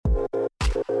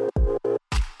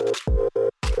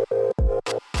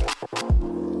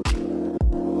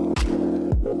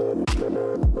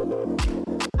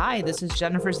Hi, this is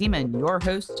Jennifer Zeman, your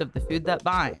host of The Food That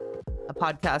Binds, a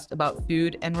podcast about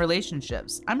food and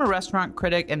relationships. I'm a restaurant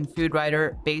critic and food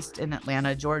writer based in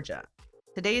Atlanta, Georgia.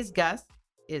 Today's guest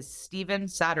is Stephen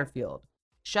Satterfield,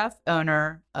 chef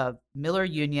owner of Miller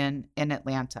Union in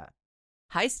Atlanta.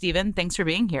 Hi, Stephen. Thanks for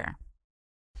being here.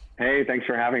 Hey, thanks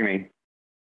for having me.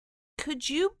 Could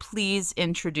you please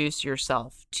introduce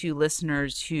yourself to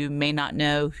listeners who may not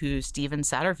know who Stephen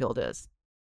Satterfield is?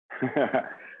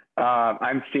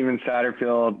 I'm Stephen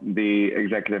Satterfield, the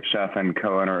executive chef and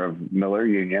co-owner of Miller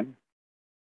Union,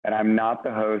 and I'm not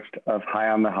the host of High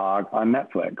on the Hog on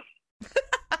Netflix.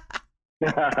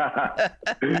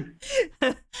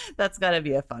 That's got to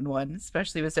be a fun one,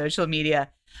 especially with social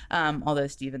media, although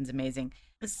Stephen's amazing.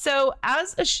 So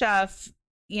as a chef,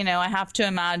 I have to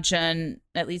imagine,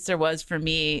 at least there was for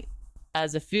me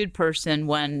as a food person,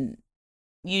 when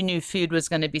you knew food was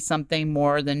going to be something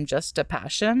more than just a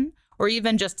passion or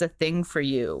even just a thing for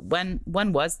you. When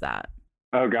was that?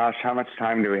 Oh gosh, how much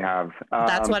time do we have?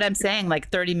 That's what I'm saying.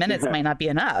 Like 30 minutes might not be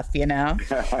enough,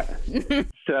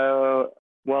 So,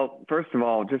 well, first of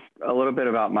all, just a little bit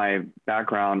about my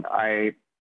background. I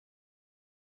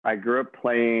grew up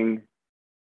playing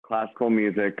classical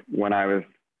music when I was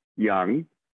young.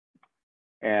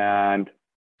 And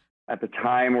at the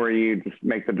time where you just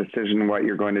make the decision what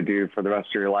you're going to do for the rest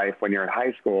of your life when you're in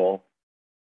high school,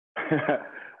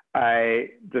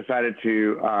 I decided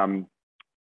to,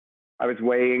 I was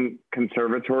weighing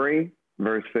conservatory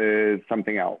versus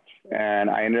something else. And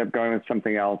I ended up going with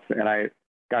something else, and I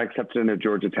got accepted into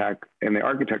Georgia Tech in the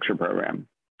architecture program.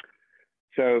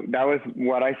 So that was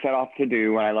what I set off to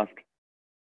do when I left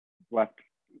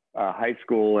high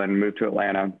school and moved to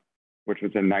Atlanta, which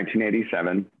was in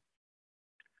 1987.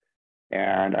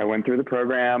 And I went through the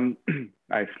program.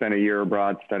 I spent a year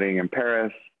abroad studying in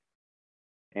Paris.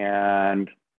 And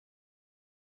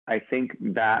I think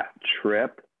that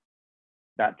trip,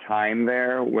 that time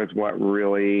there, was what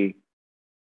really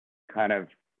kind of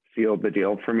sealed the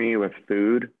deal for me with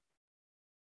food.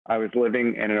 I was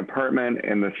living in an apartment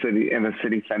in the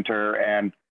city center,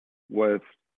 and was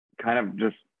kind of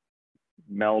just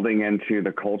melding into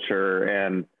the culture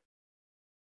and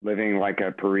living like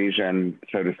a Parisian,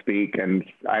 so to speak. And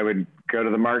I would go to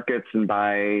the markets and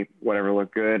buy whatever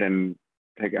looked good and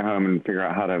take it home and figure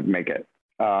out how to make it.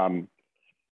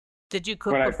 Did you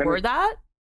cook before that?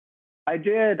 I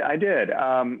did.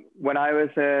 When I was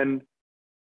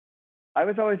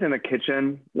always in the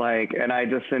kitchen, and I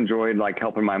just enjoyed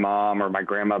helping my mom or my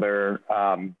grandmother.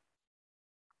 I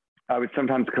would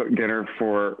sometimes cook dinner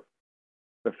for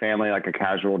the family, like a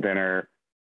casual dinner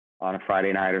on a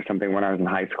Friday night or something when I was in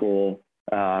high school.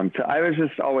 So I was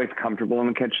just always comfortable in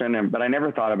the kitchen, but I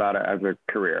never thought about it as a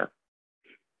career.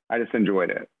 I just enjoyed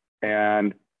it.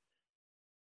 And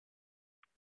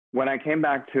when I came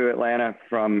back to Atlanta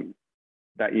from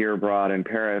that year abroad in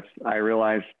Paris, I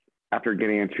realized after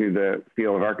getting into the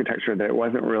field of architecture that it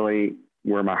wasn't really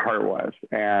where my heart was.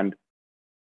 And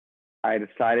I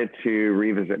decided to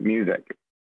revisit music.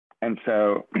 And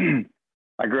so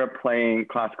I grew up playing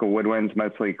classical woodwinds,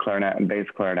 mostly clarinet and bass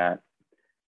clarinet.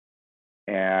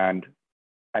 And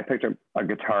I picked up a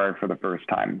guitar for the first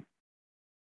time.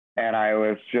 And I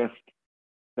was just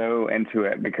so into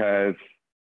it because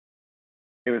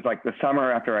it was like the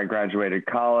summer after I graduated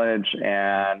college,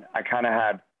 and I kind of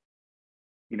had,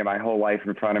 my whole life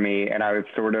in front of me, and I was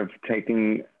sort of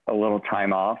taking a little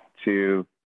time off to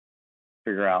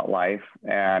figure out life.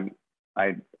 And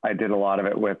I did a lot of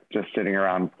it with just sitting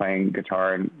around playing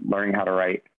guitar and learning how to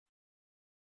write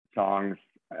songs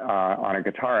on a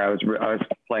guitar. I was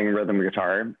playing rhythm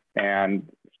guitar and,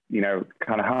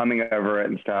 kind of humming over it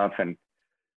and stuff. And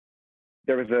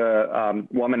there was a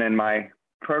woman in my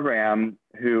program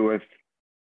who was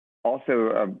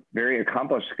also a very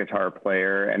accomplished guitar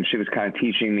player, and she was kind of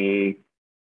teaching me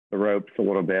the ropes a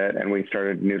little bit. And we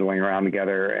started noodling around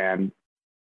together and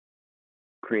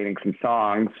creating some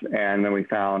songs. And then we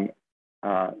found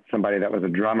somebody that was a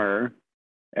drummer,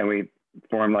 and we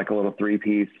formed like a little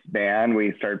 3-piece band.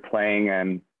 We started playing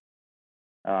in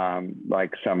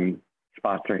some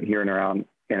spots here and around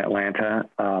in Atlanta.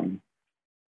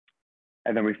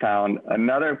 And then we found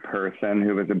another person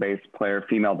who was a bass player,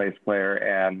 female bass player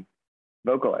and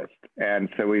vocalist. And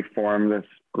so we formed this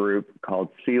group called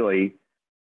Sealy.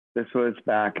 This was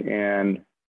back in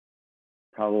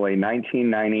probably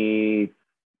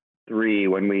 1993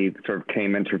 when we sort of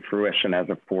came into fruition as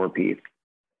a 4-piece.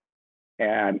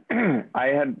 And I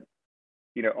had,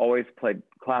 always played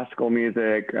classical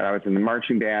music. I was in the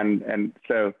marching band. And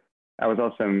so I was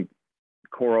also in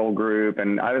choral group,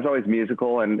 and I was always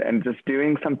musical, and just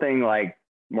doing something like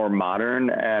more modern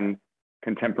and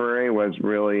contemporary was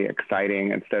really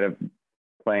exciting instead of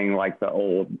playing like the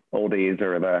oldies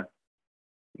or the,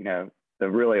 you know, the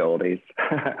really oldies.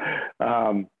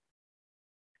 And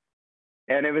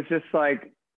it was just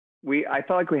like, I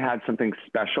felt like we had something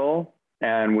special,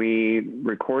 and we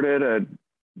recorded a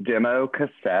demo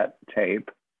cassette tape,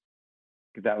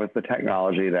 because that was the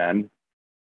technology then,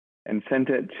 and sent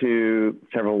it to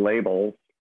several labels.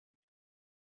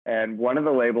 And one of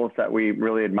the labels that we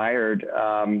really admired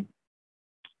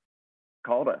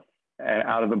called us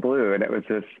out of the blue. And it was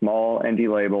this small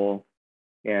indie label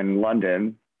in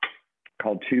London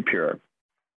called Too Pure.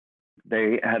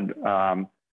 They had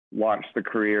launched the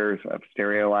careers of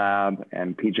Stereolab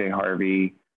and PJ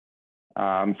Harvey.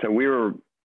 So we were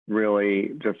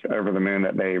really just over the moon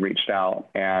that they reached out,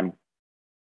 and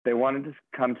they wanted to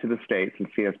come to the States and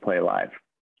see us play live.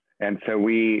 And so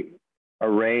we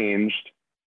arranged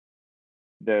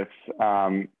this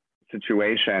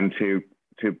situation to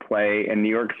play in New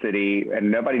York City,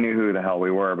 and nobody knew who the hell we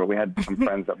were, but we had some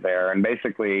friends up there. And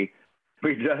basically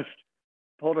we just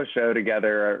pulled a show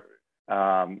together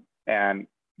and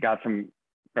got some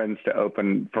friends to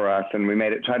open for us. And we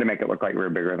tried to make it look like we were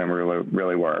bigger than we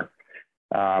really were.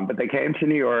 But they came to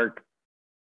New York,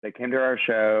 they came to our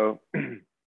show. The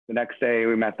next day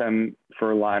we met them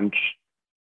for lunch,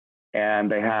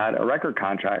 and they had a record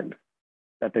contract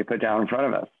that they put down in front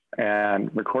of us,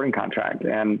 and recording contract.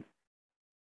 And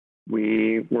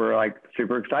we were like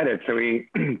super excited. So we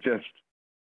just,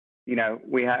 you know,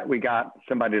 we got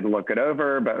somebody to look it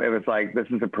over, but it was like, this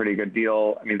is a pretty good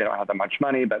deal. I mean, they don't have that much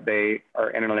money, but they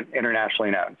are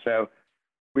internationally known. So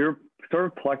we were sort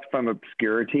of plucked from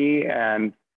obscurity,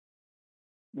 and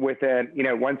with it, you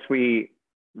know, once we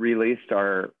released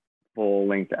our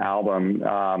full-length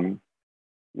album,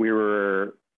 we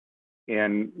were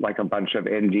in like a bunch of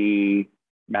indie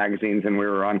magazines, and we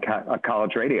were on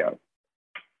college radio.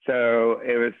 So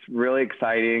it was really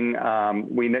exciting.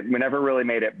 We never really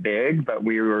made it big, but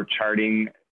we were charting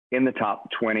in the top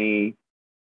 20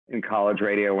 in college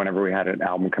radio whenever we had an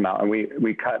album come out. And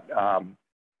we cut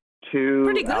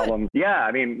 2 albums. Yeah,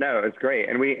 I mean, no, it was great.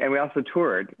 And we also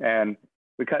toured, and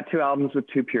we cut 2 albums with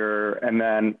Too Pure. And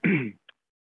then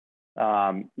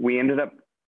we ended up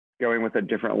going with a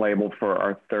different label for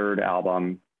our 3rd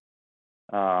album.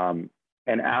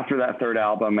 And after that 3rd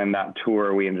album and that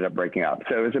tour, we ended up breaking up.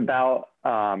 So it was about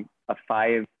a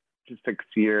 5 to 6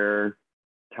 year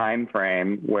time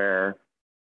frame where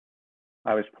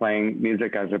I was playing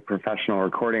music as a professional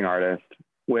recording artist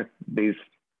with these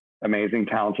amazing,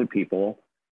 talented people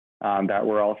that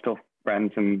we're all still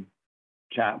friends and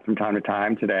chat from time to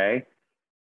time today.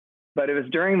 But it was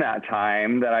during that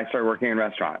time that I started working in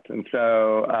restaurants. And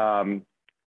so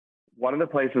one of the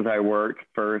places I worked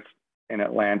first in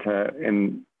Atlanta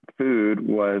in food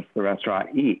was the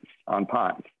restaurant Eats on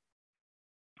Ponce.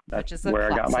 That's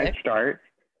where I got my start.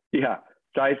 Yeah.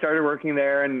 So I started working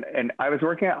there, and I was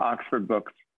working at Oxford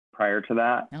Books prior to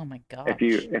that. Oh my gosh.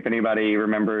 If anybody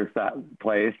remembers that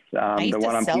place. I used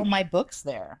to sell my books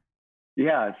there.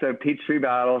 Yeah. So Peachtree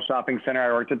Battle Shopping Center.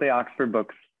 I worked at the Oxford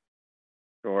Books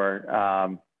store.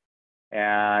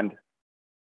 And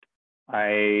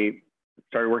I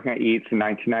started working at Eats in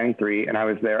 1993, and I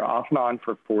was there off and on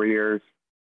for 4 years.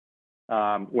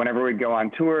 Whenever we'd go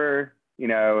on tour, you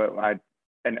know,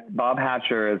 and Bob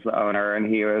Hatcher is the owner,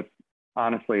 and he was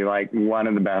honestly like one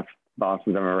of the best bosses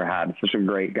I've ever had. Such a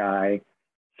great guy.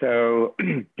 So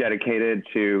dedicated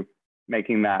to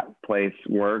making that place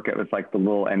work. It was like the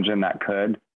little engine that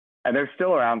could. And they're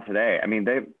still around today. I mean,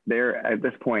 they're at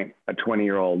this point a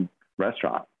 20-year-old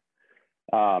restaurant.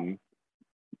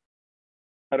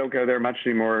 I don't go there much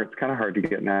anymore. It's kind of hard to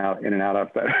get in and out of,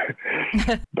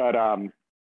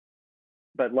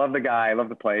 but love the guy, love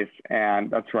the place, and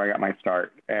that's where I got my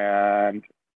start. And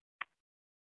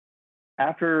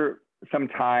after some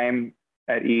time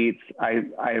at Eats,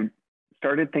 I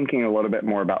started thinking a little bit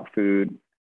more about food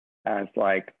as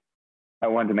like I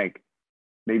wanted to make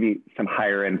maybe some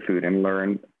higher end food and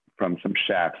learn from some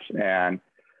chefs. And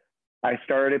I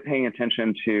started paying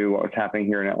attention to what was happening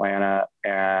here in Atlanta,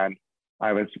 and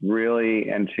I was really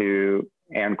into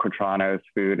Anne Quatrano's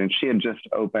food, and she had just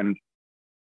opened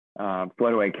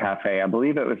Floataway Cafe. I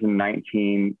believe it was in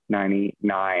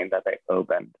 1999 that they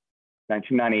opened,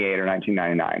 1998 or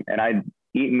 1999. And I'd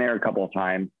eaten there a couple of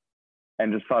times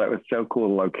and just thought it was so cool.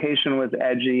 The location was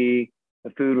edgy. The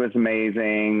food was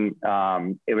amazing.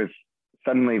 It was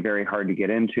suddenly very hard to get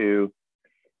into.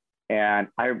 And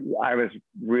I was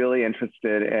really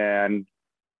interested in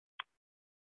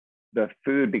the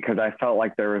food because I felt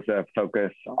like there was a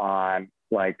focus on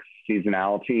like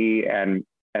seasonality, and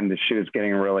she was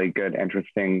getting really good,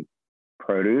 interesting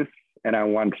produce and I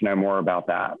wanted to know more about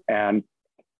that. And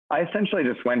I essentially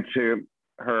just went to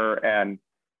her and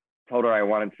told her I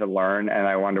wanted to learn and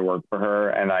I wanted to work for her,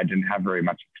 and I didn't have very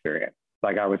much experience.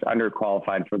 Like, I was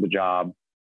underqualified for the job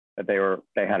that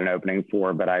they had an opening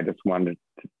for, but I just wanted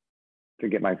to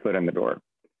get my foot in the door.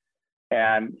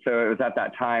 And so it was at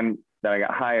that time that I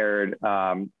got hired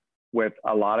with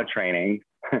a lot of training.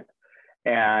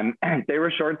 And they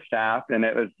were short staffed, and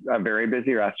it was a very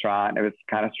busy restaurant. It was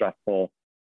kind of stressful.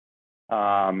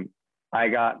 I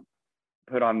got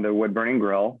put on the wood burning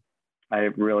grill. I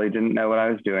really didn't know what I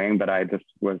was doing, but I just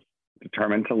was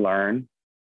determined to learn.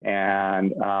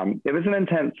 And it was an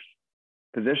intense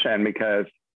position because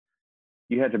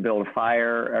you had to build a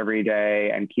fire every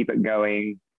day and keep it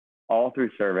going all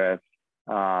through service.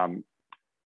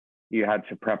 You had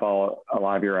to prep a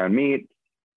lot of your own meat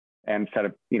and set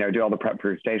up, do all the prep for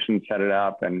your station, set it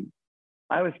up. And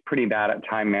I was pretty bad at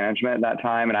time management at that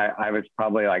time. And I was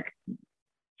probably like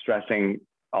stressing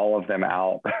all of them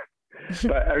out.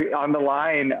 But on the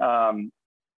line,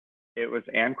 it was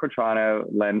Ann Quattrano,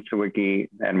 Len Sawicki,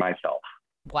 and myself.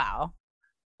 Wow.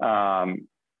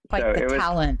 Like so the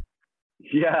talent.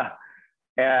 Yeah.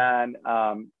 And,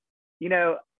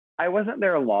 I wasn't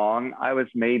there long. I was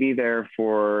maybe there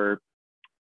for,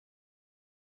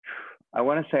 I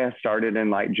want to say I started in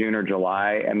like June or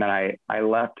July. And then I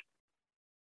left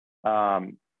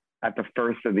at the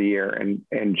first of the year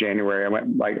in January. I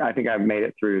went, I think I made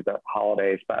it through the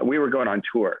holidays, but we were going on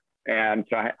tour. And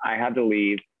so I had to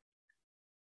leave.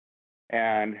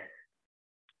 And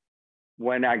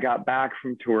when I got back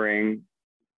from touring,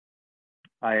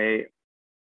 I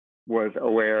was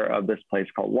aware of this place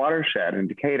called Watershed in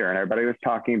Decatur, and everybody was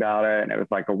talking about it. And it was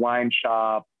like a wine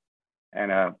shop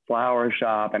and a flower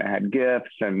shop, and it had gifts,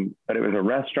 but it was a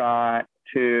restaurant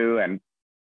too. And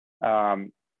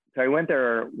so I went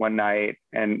there one night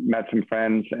and met some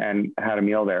friends and had a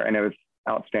meal there, and it was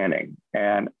outstanding.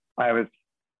 And I was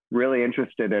really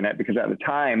interested in it because at the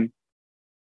time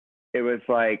it was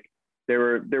like there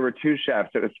were two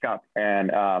chefs. It was Scott and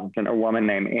a woman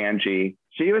named Angie.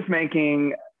 She was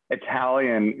making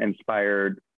Italian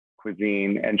inspired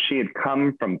cuisine, and she had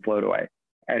come from Floataway,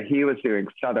 and he was doing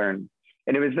Southern.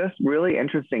 And it was this really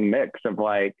interesting mix of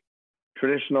like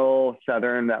traditional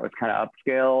Southern that was kind of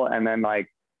upscale, and then like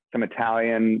some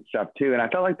Italian stuff too. And I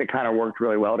felt like they kind of worked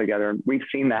really well together. And we've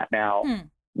seen that now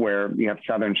where you have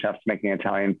Southern chefs making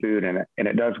Italian food, and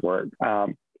it does work.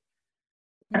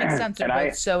 Makes sense. They're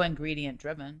both so ingredient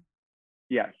driven.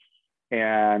 Yes.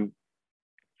 And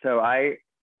so I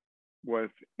was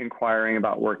inquiring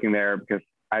about working there because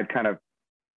I'd kind of,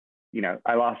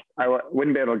 I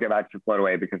wouldn't be able to get back to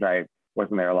Floataway because I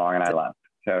wasn't there long and I left.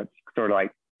 So it's sort of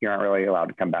like, you aren't really allowed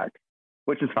to come back,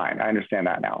 which is fine. I understand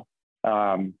that now.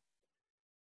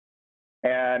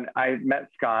 And I met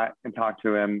Scott and talked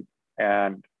to him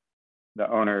and the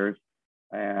owners,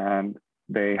 and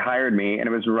they hired me. And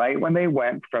it was right when they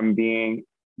went from being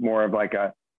more of like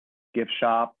a gift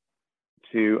shop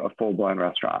to a full-blown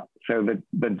restaurant. So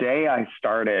the day I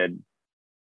started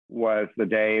was the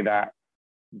day that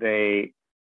they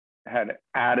had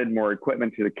added more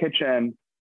equipment to the kitchen,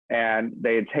 and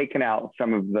they had taken out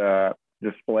some of the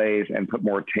displays and put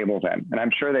more tables in. And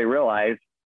I'm sure they realized,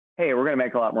 hey, we're going to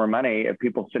make a lot more money if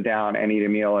people sit down and eat a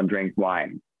meal and drink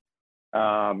wine.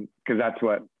 Because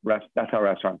that's how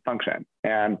restaurants function.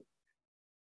 And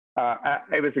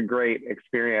it was a great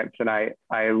experience, and I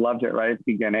loved it right at the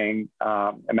beginning.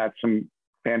 I met some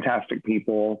fantastic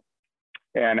people,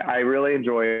 and I really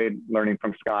enjoyed learning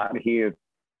from Scott. He is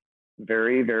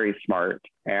very, very smart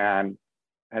and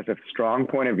has a strong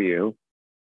point of view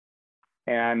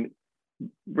and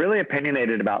really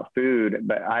opinionated about food.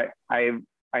 But I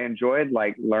enjoyed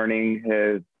like learning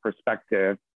his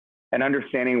perspective and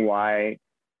understanding why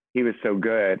he was so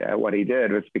good at what he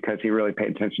did was because he really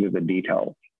paid attention to the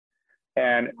details.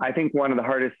 And I think one of the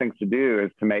hardest things to do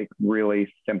is to make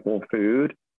really simple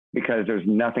food because there's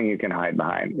nothing you can hide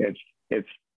behind. It's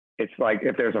like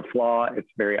if there's a flaw, it's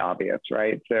very obvious,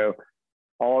 right? So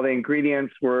all the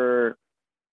ingredients were,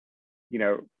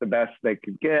 the best they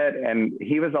could get. And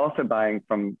he was also buying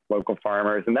from local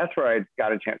farmers. And that's where I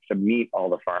got a chance to meet all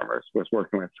the farmers, was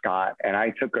working with Scott. And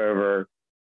I took over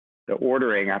the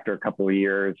ordering after a couple of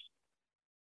years.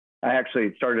 I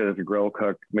actually started as a grill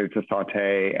cook, moved to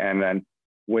saute, and then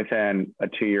within a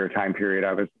 2-year time period,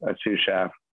 I was a sous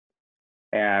chef.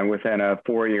 And within a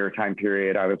 4-year time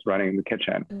period, I was running the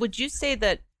kitchen. Would you say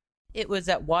that it was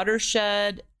at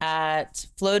Watershed, at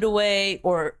Floataway,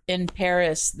 or in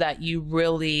Paris that you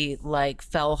really like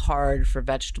fell hard for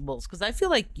vegetables? Because I feel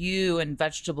like you and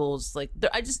vegetables, like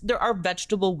there are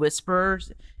vegetable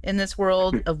whisperers in this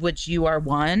world, of which you are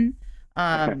one.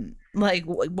 Like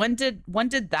when did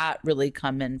that really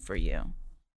come in for you?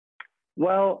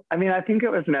 Well, I mean, I think it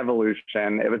was an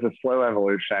evolution. It was a slow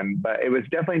evolution, but it was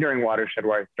definitely during Watershed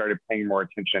where I started paying more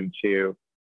attention to,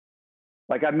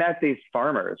 like, I met these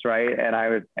farmers, right? And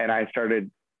I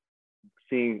started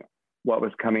seeing what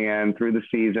was coming in through the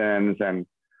seasons, and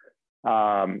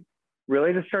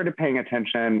really just started paying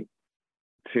attention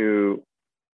to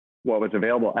what was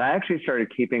available. And I actually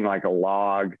started keeping like a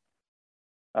log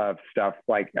of stuff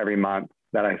like every month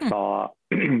that I saw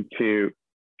to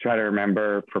try to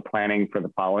remember for planning for the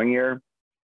following year.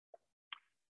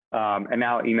 And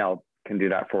now email can do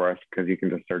that for us, because you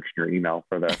can just search your email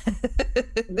for the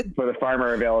for the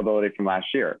farmer availability from last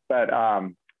year. But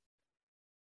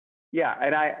yeah,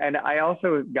 and I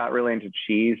also got really into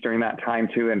cheese during that time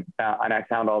too, and I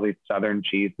found all these Southern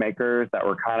cheese makers that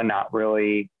were kind of not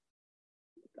really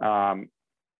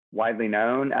widely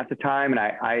known at the time. And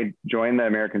I joined the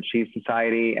American Cheese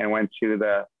Society and went to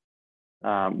the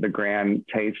grand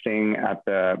tasting at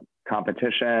the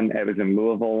competition. It was in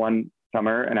Louisville one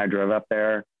summer, and I drove up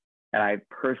there, and I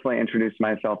personally introduced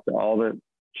myself to all the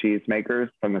cheese makers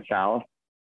from the South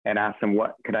and asked them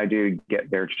what could I do to get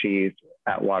their cheese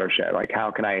at Watershed. Like,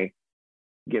 how can I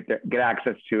get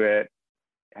access to it?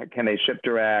 Can they ship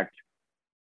direct?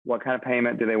 What kind of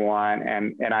payment do they want?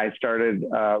 And I started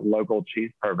a local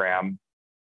cheese program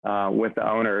with the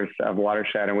owners of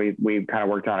Watershed, and we kind of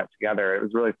worked on it together. It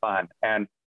was really fun. And,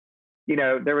 you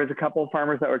know, there was a couple of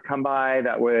farmers that would come by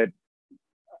that would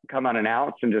come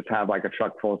unannounced and just have like a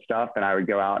truck full of stuff, and I would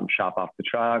go out and shop off the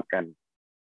truck. And,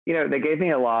 you know, they gave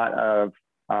me a lot of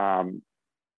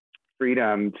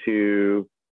freedom to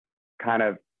kind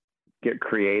of get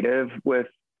creative with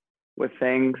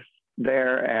things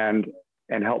there, and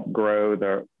help grow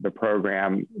the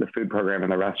program, the food program in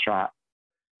the restaurant.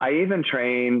 I even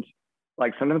trained,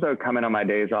 like sometimes I would come in on my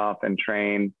days off and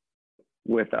train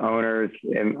with the owners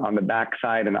on the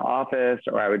backside in the office,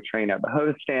 or I would train at the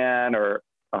host stand or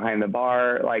behind the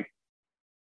bar. Like,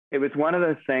 it was one of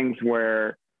those things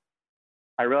where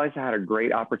I realized I had a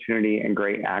great opportunity and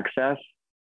great access,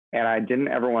 and I didn't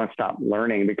ever want to stop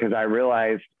learning, because I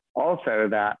realized also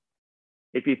that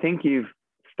if you think you've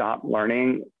stopped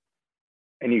learning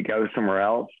and you go somewhere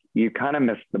else, you kind of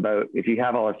miss the boat. If you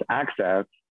have all this access,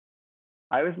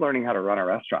 I was learning how to run a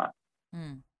restaurant.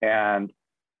 And,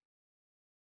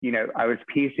 you know, I was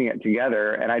piecing it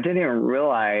together, and I didn't even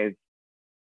realize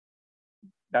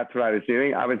that's what I was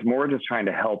doing. I was more just trying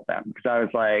to help them, because I was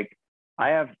like,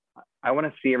 I want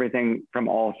to see everything from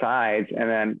all sides and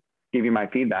then give you my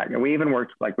feedback. And we even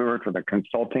worked with a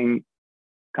consulting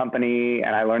company,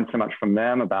 and I learned so much from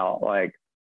them about, like,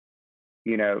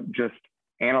 you know, just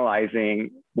analyzing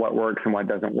what works and what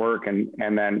doesn't work. And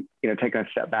then, you know, taking a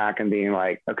step back and being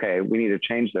like, okay, we need to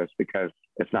change this because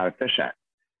it's not efficient.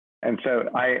 And so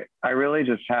I really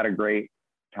just had a great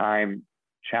time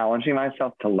challenging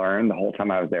myself to learn the whole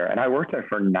time I was there. And I worked there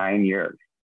for 9 years.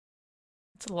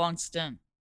 It's a long stint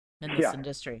in this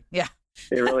industry. Yeah.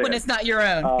 It really when is. It's not your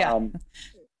own.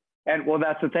 And well,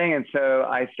 that's the thing. And so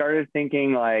I started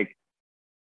thinking, like,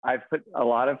 I've put a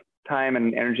lot of time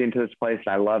and energy into this place,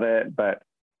 and I love it, but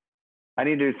I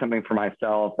need to do something for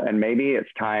myself. And maybe it's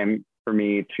time for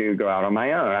me to go out on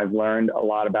my own. I've learned a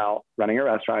lot about running a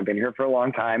restaurant. I've been here for a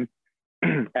long time,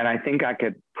 and I think I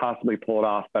could possibly pull it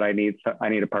off, but I need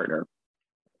a partner.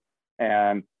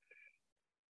 And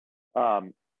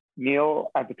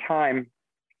Neil at the time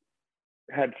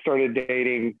had started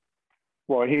dating.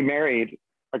 Well, he married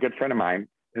a good friend of mine,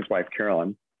 his wife,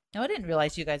 Carolyn. No, I didn't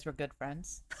realize you guys were good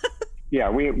friends. Yeah,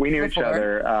 we knew each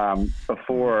other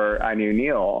before I knew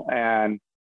Neil. And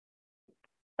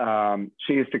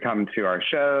she used to come to our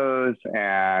shows,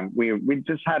 and we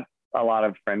just had a lot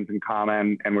of friends in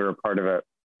common, and we were part of a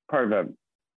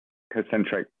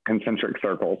concentric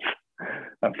circles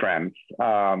of friends.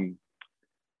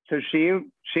 So she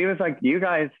was like, you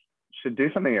guys should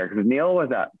do something here, because Neil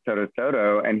was at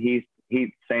Soto, and he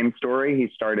same story. He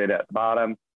started at the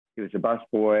bottom. He was a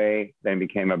busboy, then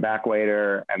became a back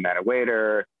waiter, and then a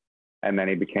waiter, and then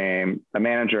he became a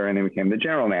manager, and then became the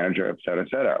general manager of Soto.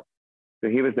 So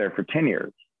he was there for 10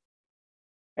 years.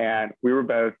 And we were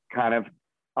both kind of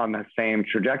on the same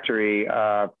trajectory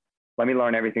of, let me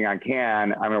learn everything I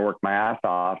can. I'm going to work my ass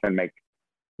off and make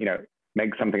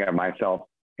something of myself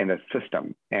in this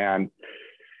system. And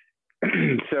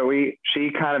so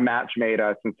she kind of match made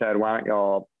us and said, why don't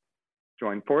y'all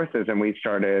join forces? And we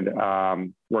started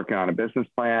working on a business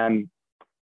plan,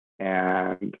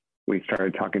 and we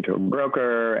started talking to a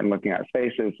broker and looking at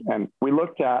spaces, and we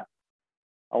looked at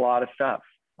a lot of stuff.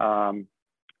 And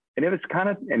it was kind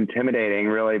of intimidating,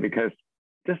 really, because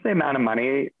just the amount of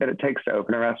money that it takes to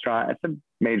open a restaurant. It's a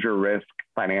major risk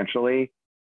financially.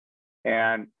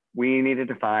 And we needed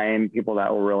to find people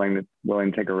that were willing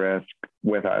to take a risk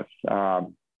with us.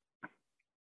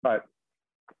 But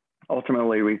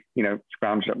ultimately, we,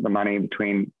 scrounged up the money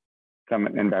between some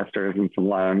investors and some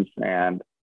loans, and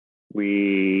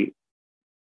we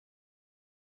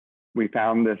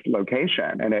found this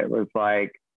location, and it was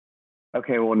like,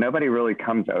 okay, well, nobody really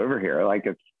comes over here. Like,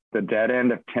 it's the dead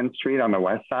end of 10th Street on the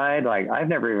west side. Like, I've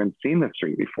never even seen the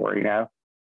street before, And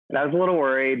I was a little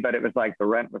worried, but it was like the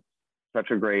rent was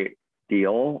such a great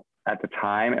deal at the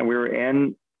time. And we were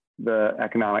in the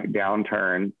economic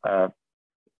downturn of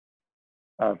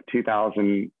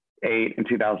 2008 and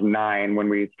 2009 when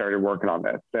we started working on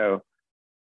this. So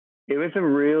it was a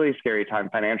really scary time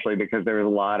financially, because there was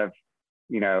a lot of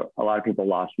people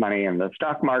lost money in the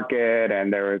stock market,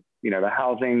 and there was, the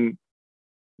housing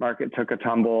market took a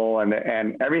tumble, and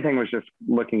everything was just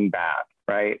looking bad,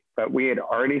 right? But we had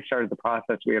already started the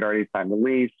process. We had already signed the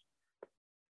lease.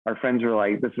 Our friends were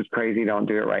like, "This is crazy. Don't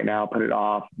do it right now. Put it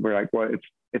off." We're like, "Well,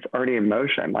 it's already in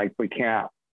motion. Like, we can't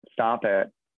stop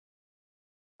it."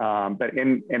 But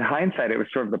in hindsight, it was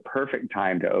sort of the perfect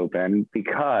time to open,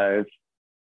 because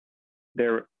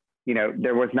there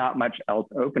was not much else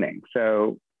opening.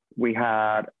 So we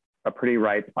had a pretty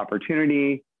ripe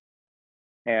opportunity,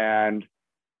 and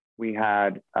we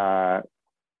had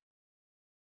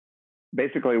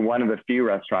basically one of the few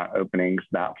restaurant openings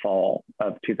that fall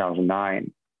of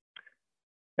 2009.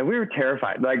 And we were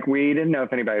terrified. Like, we didn't know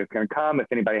if anybody was going to come, if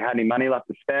anybody had any money left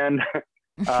to spend.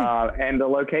 And the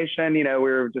location, we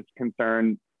were just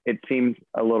concerned. It seemed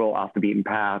a little off the beaten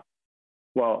path.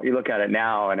 Well, you look at it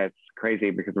now and it's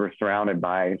crazy, because we're surrounded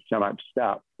by so much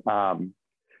stuff.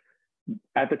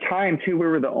 At the time too, we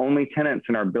were the only tenants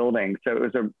in our building. So it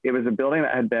was a building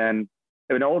that had been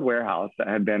an old warehouse that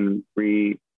had been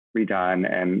redone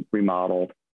and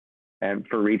remodeled, and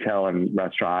for retail and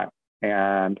restaurant.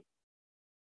 And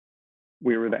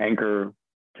we were the anchor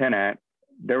tenant.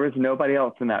 There was nobody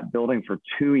else in that building for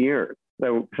 2 years.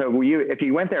 So if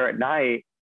you went there at night,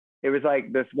 it was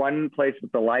like this one place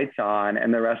with the lights on,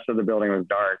 and the rest of the building was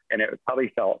dark, and it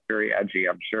probably felt very edgy,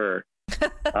 I'm sure.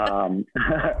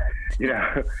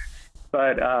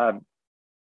 But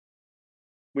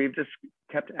we've just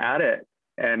kept at it,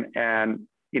 and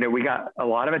we got a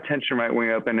lot of attention right when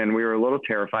we opened, and we were a little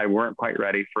terrified. We weren't quite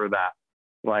ready for that,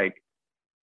 like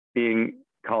being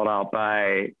called out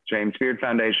by James Beard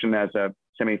Foundation as a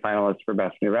semi-finalist for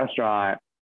Best New Restaurant,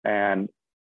 and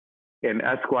in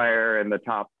Esquire in the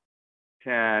top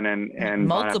 10, and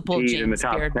multiple Bon Appetit James in the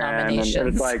top Beard 10. nominations. And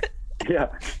it's like, yeah.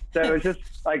 So it was just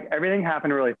like everything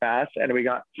happened really fast, and we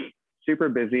got super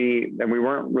busy, and we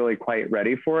weren't really quite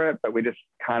ready for it, but we just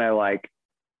kind of like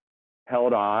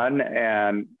held on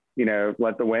and,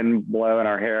 let the wind blow in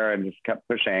our hair and just kept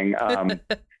pushing.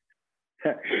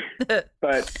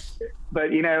 But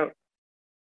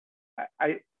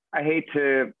I hate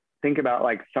to think about,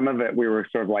 like, some of it we were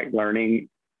sort of like learning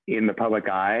in the public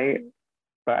eye,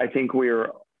 but I think we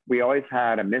always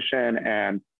had a mission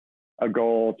and a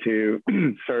goal to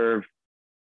serve,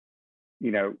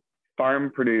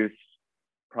 farm produced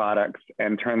products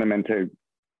and turn them into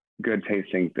good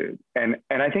tasting food. And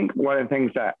I think one of the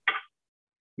things that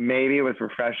maybe was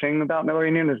refreshing about Miller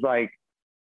Union is, like,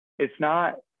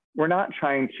 we're not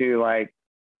trying to, like,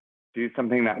 do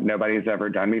something that nobody's ever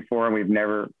done before. And we've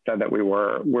never said that we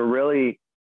were. We're really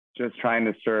just trying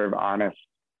to serve honest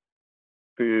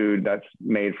food that's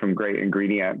made from great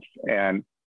ingredients, and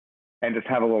just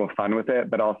have a little fun with it,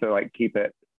 but also, like, keep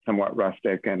it somewhat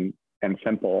rustic and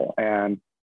simple. And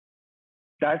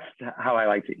that's how I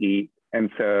like to eat. And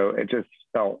so it just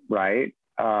felt right.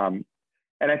 And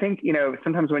I think,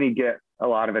 sometimes when you get a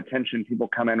lot of attention, people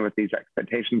come in with these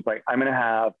expectations, like, I'm going to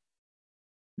have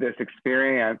this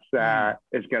experience that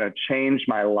is going to change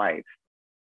my life.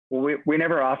 Well, we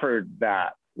never offered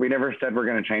that. We never said we're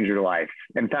going to change your life.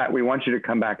 In fact, we want you to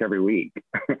come back every week.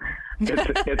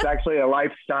 It's actually a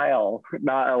lifestyle,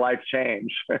 not a life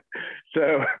change.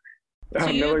 So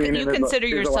you consider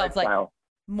yourself like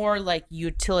more like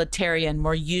utilitarian,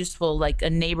 more useful, like a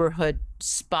neighborhood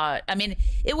spot. I mean,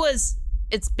 it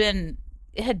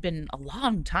had been a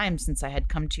long time since I had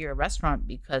come to your restaurant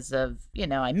because of,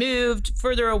 I moved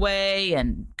further away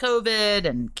and COVID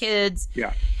and kids.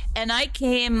 Yeah. And I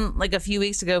came like a few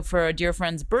weeks ago for a dear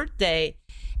friend's birthday,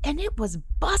 and it was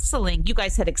bustling. You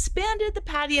guys had expanded the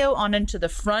patio on into the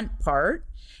front part.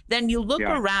 Then you look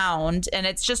around, and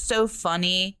it's just so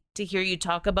funny to hear you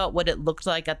talk about what it looked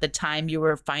like at the time you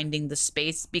were finding the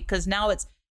space, because now it's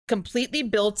completely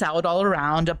built out all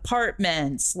around,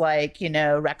 apartments, like,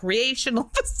 recreational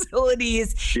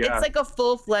facilities. Yeah. It's like a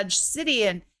full-fledged city,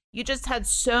 and you just had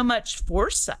so much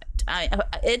foresight.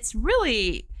 It's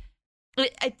really,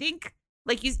 I think,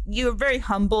 like you're very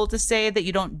humble to say that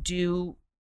you don't do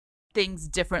things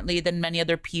differently than many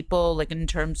other people, like in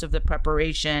terms of the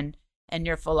preparation and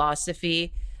your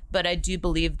philosophy. But I do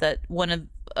believe that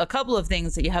a couple of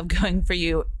things that you have going for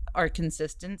you are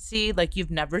consistency. Like,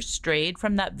 you've never strayed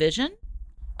from that vision.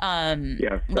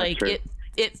 Yes, like true.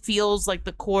 it feels like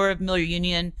the core of Miller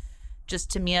Union, just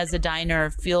to me as a diner,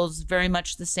 feels very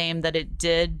much the same that it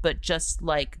did, but just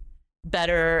like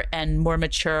better and more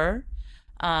mature.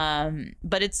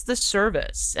 But it's the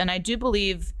service, and I do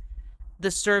believe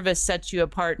the service sets you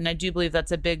apart, and I do believe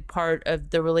that's a big part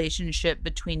of the relationship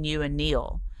between you and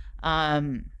Neil.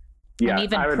 And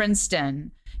even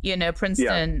Princeton,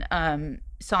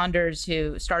 Saunders,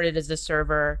 who started as a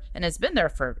server and has been there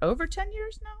for over 10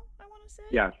 years now, I want to say.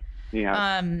 Yeah.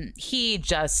 Yeah. He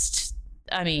just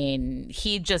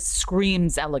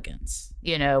screams elegance,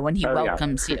 when he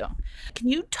welcomes you. Can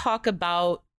you talk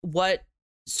about what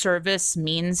service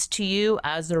means to you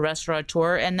as a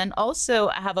restaurateur? And then also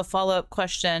I have a follow-up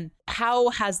question. How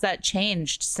has that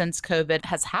changed since COVID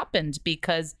has happened?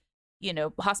 Because,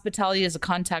 hospitality is a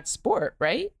contact sport,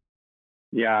 right?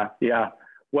 Yeah.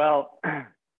 Well,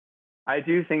 I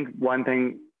do think one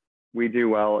thing we do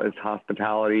well is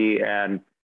hospitality, and,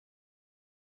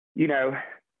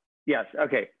 yes.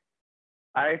 Okay.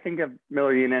 I think of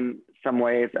Miller Union some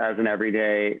ways as an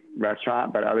everyday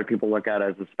restaurant, but other people look at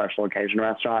it as a special occasion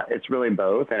restaurant. It's really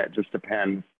both, and it just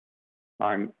depends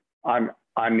on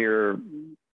your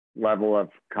level of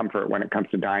comfort when it comes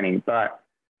to dining. But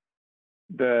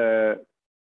the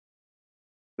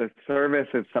service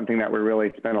is something that we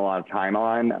really spend a lot of time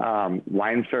on.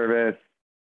 Wine service,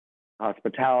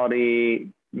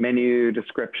 hospitality, menu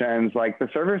descriptions. Like, the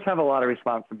servers have a lot of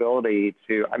responsibility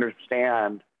to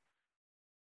understand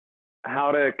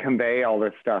how to convey all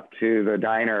this stuff to the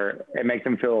diner and make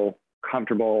them feel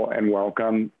comfortable and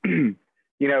welcome.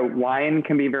 Wine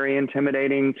can be very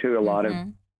intimidating to a lot of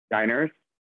diners,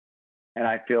 and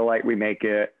I feel like we make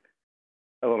it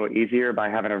a little easier by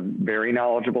having a very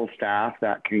knowledgeable staff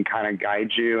that can kind of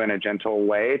guide you in a gentle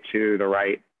way to the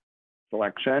right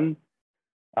selection.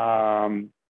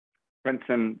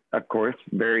 Princeton, of course,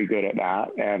 very good at that,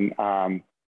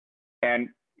 and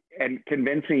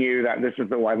convincing you that this is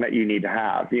the one that you need to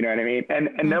have. You know what I mean? And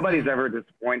nobody's ever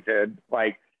disappointed.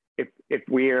 Like, if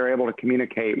we are able to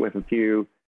communicate with a few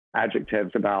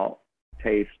adjectives about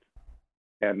taste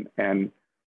and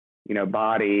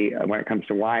body when it comes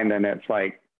to wine, then it's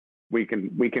like we can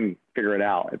figure it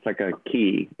out. It's like a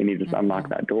key, and you just unlock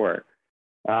that door.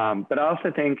 But I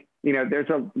also think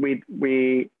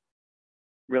we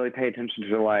really pay attention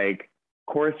to like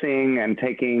coursing and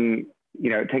taking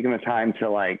the time to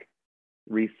like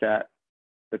reset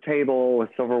the table with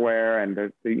silverware,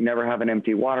 and you never have an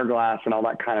empty water glass and all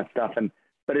that kind of stuff.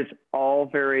 But it's all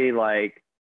very like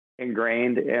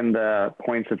ingrained in the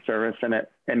points of service.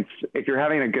 And if you're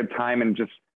having a good time and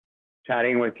just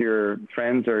chatting with your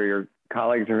friends or your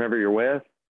colleagues or whoever you're with,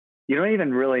 you don't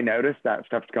even really notice that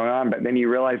stuff's going on. But then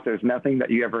you realize there's nothing that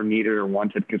you ever needed or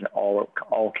wanted because it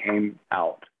all came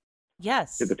out.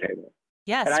 Yes. To the table.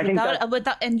 Yes.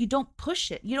 And you don't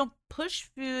push it. You don't push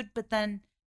food, but then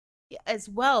as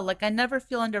well, like, I never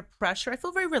feel under pressure. I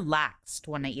feel very relaxed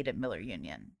when I eat at Miller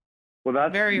Union. Well,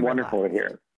 that's very wonderful to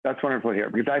hear. That's wonderful to hear,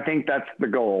 because I think that's the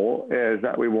goal, is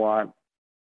that we want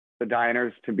the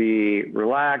diners to be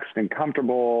relaxed and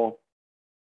comfortable,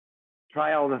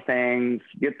 try all the things,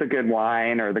 get the good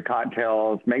wine or the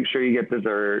cocktails, make sure you get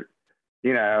dessert,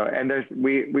 and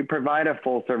we provide a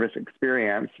full service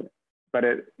experience, but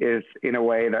it is in a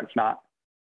way that's not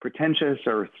pretentious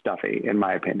or stuffy, in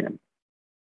my opinion.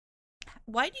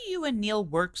 Why do you and Neil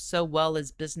work so well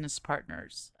as business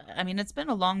partners? I mean, it's been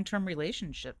a long-term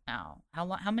relationship now.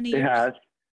 How many years? It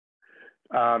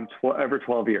has over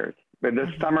 12 years. But this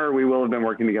summer, we will have been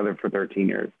working together for 13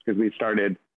 years, because we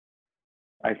started,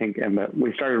 I think,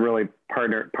 we started really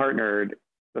partnered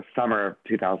the summer of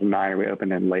 2009, and we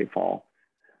opened in late fall.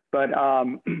 But,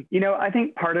 I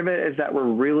think part of it is that we're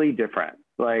really different.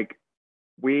 Like,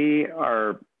 we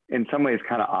are in some ways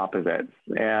kind of opposites.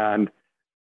 And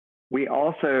we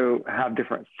also have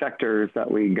different sectors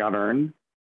that we govern.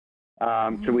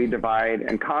 So we divide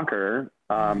and conquer.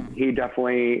 He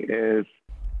definitely is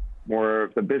more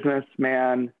of the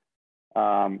businessman.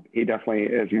 He definitely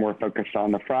is more focused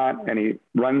on the front, and he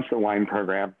runs the wine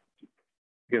program.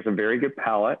 He has a very good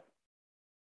palate.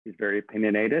 He's very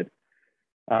opinionated.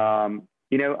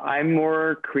 I'm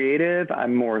more creative.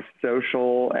 I'm more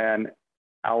social and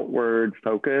outward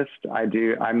focused.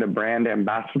 I'm the brand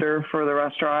ambassador for the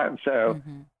restaurant. So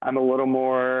I'm a little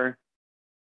more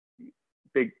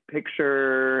big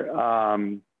picture.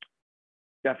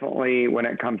 Definitely when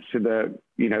it comes to the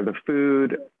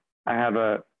food, I have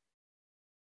a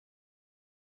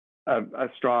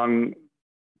strong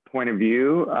point of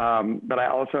view. But I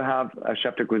also have a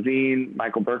chef de cuisine,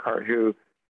 Michael Burkhart, who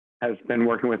has been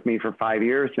working with me for 5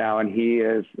 years now. And he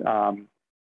is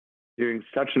doing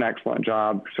such an excellent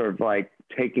job, sort of like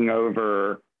taking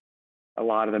over a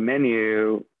lot of the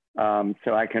menu.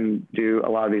 So I can do a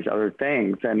lot of these other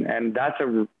things. And that's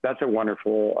a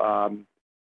wonderful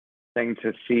thing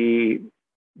to see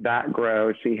that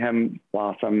grow, see him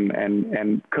blossom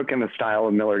and cook in the style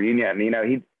of Miller Union.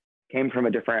 He came from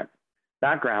a different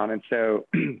background. And so,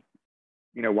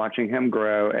 watching him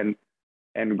grow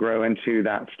and grow into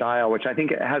that style, which I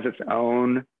think it has its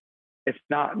own, it's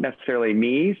not necessarily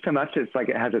me so much. It's like,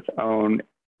 it has its own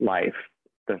life.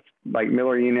 Like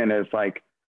Miller Union is like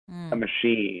a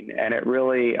machine, and it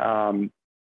really,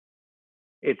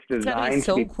 it's designed it's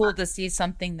so to be cool to see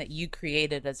something that you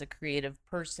created as a creative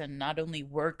person, not only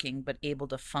working, but able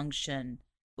to function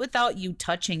without you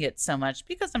touching it so much,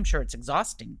 because I'm sure it's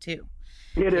exhausting too.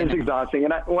 It is exhausting,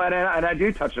 and I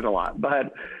do touch it a lot,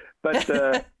 but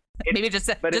maybe just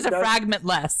a fragment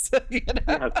less, yes.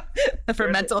 for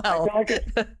mental health.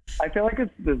 I feel like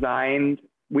it's designed.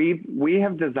 We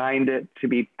have designed it to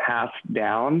be passed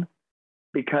down,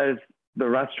 because the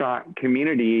restaurant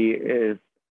community is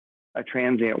a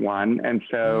transient one, and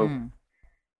so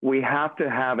we have to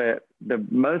have it. The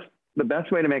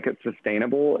best way to make it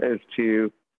sustainable is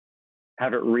to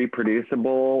have it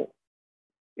reproducible.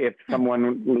 If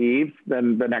someone leaves,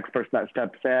 then the next person that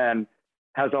steps in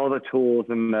has all the tools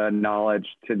and the knowledge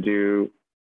to do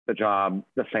the job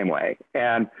the same way.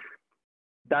 And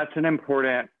that's an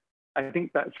important, I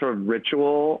think, that sort of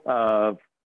ritual of,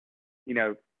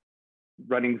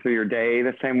 running through your day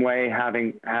the same way,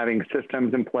 having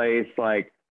systems in place,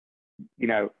 like,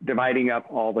 dividing up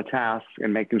all the tasks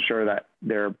and making sure that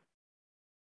they're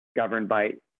governed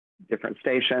by different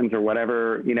stations or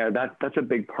whatever, that's a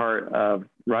big part of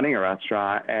running a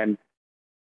restaurant and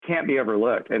can't be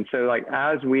overlooked. And so, like,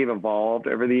 as we've evolved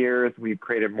over the years, we've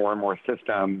created more and more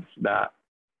systems that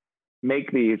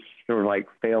make these sort of like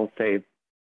fail-safe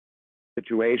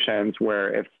situations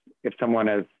where if someone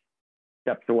has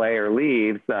steps away or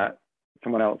leaves, that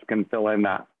someone else can fill in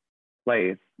that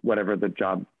place, whatever the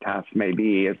job task may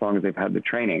be, as long as they've had the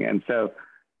training. And so,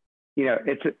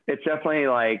 it's definitely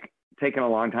like taken a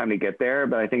long time to get there,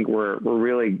 but I think we're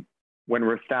really, when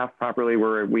we're staffed properly,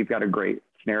 we've got a great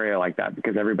scenario like that,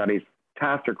 because everybody's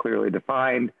tasks are clearly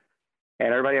defined and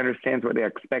everybody understands what the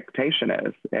expectation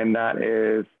is. And that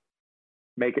is,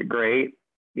 make it great,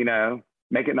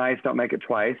 make it nice, don't make it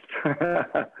twice.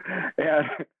 And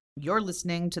you're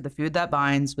listening to The Food That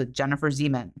Binds with Jennifer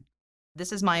Zeman.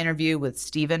 This is my interview with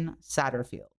Stephen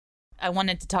Satterfield. I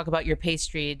wanted to talk about your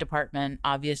pastry department,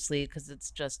 obviously, because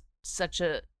it's just such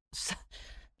a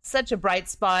bright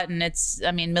spot.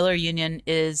 And Miller Union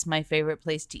is my favorite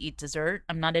place to eat dessert.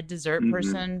 I'm not a dessert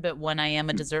person, but when I am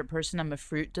a dessert person, I'm a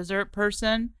fruit dessert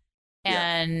person.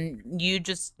 And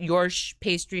your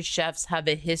pastry chefs have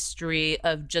a history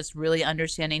of just really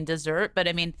understanding dessert. But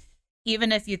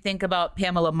even if you think about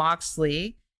Pamela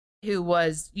Moxley, who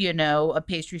was, a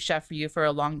pastry chef for you for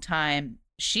a long time,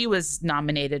 she was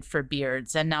nominated for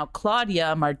Beards. And now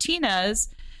Claudia Martinez,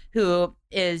 who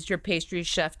is your pastry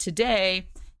chef today,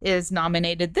 is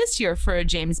nominated this year for a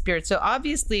James Beard. So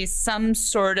obviously some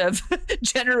sort of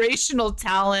generational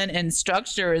talent and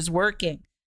structure is working.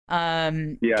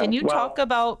 Can you talk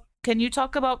about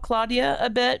Claudia a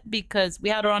bit? Because we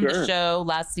had her on the show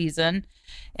last season,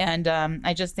 and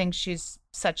I just think she's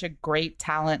such a great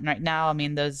talent right now.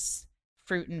 Those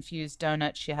fruit infused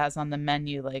donuts she has on the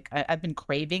menu, like I've been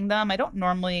craving them. I don't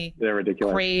normally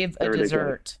crave a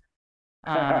dessert.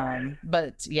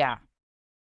 But yeah.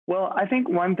 Well, I think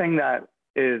one thing that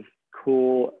is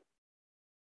cool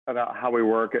about how we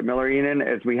work at Miller Union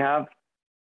is we have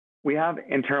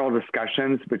internal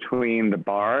discussions between the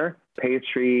bar,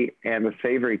 pastry, and the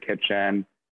savory kitchen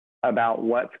about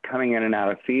what's coming in and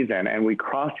out of season, and we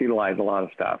cross-utilize a lot of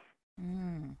stuff.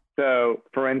 So,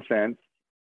 for instance,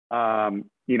 the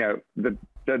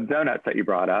donuts that you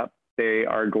brought up, they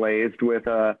are glazed with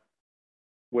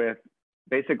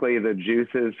basically the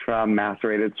juices from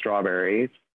macerated strawberries.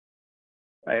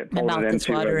 My mouth is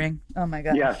watering. Oh my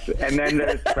God. Yes. And then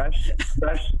there's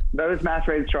those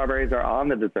macerated strawberries are on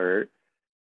the dessert,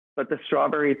 but the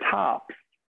strawberry tops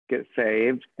get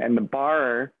saved, and the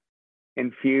bar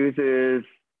infuses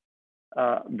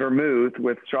vermouth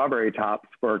with strawberry tops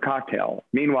for a cocktail.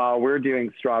 Meanwhile, we're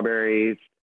doing strawberries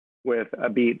with a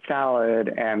beet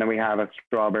salad, and then we have a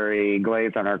strawberry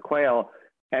glaze on our quail.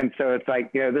 And so it's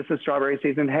like, this is strawberry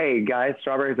season. Hey, guys,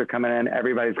 strawberries are coming in.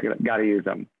 Everybody's got to use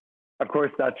them. Of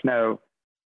course, that's no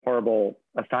horrible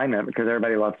assignment because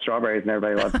everybody loves strawberries and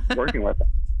everybody loves working with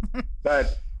them.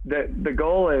 But the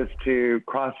goal is to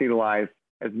cross-utilize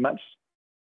as much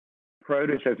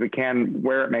produce as we can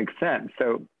where it makes sense.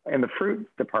 So in the fruit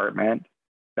department,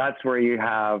 that's where you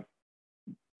have,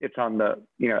 it's on the,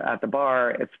 at the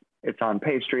bar, it's on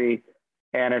pastry,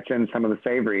 and it's in some of the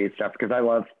savory stuff because I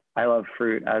love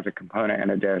fruit as a component in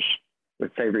a dish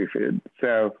with savory food.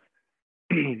 So,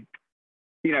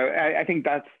 I think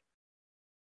that's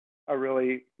a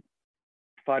really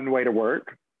fun way to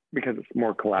work because it's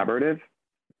more collaborative.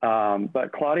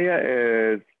 But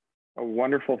Claudia is a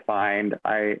wonderful find.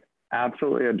 I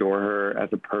absolutely adore her as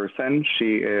a person.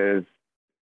 She is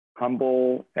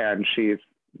humble and she's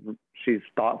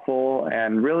thoughtful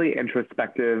and really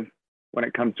introspective when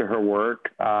it comes to her work.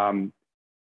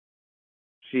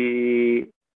 She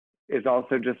is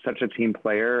also just such a team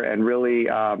player and really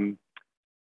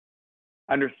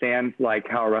understands like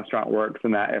how a restaurant works,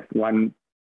 and that if one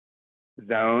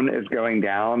zone is going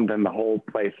down, then the whole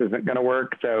place isn't going to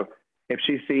work. So if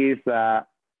she sees that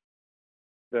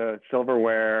the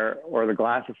silverware or the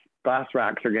glass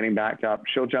racks are getting backed up,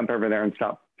 she'll jump over there and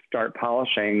start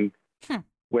polishing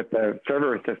with the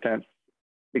server assistants,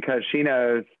 because she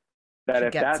knows that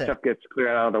if that stuff gets cleared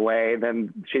out of the way,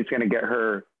 then she's going to get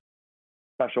her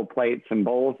special plates and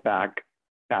bowls back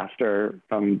faster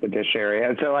from the dish area.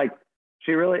 And so like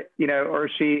she really,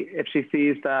 if she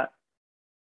sees that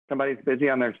somebody's busy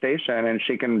on their station and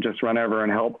she can just run over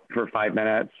and help for 5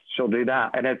 minutes, she'll do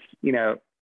that. And it's,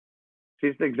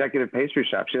 she's the executive pastry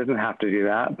chef. She doesn't have to do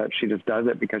that, but she just does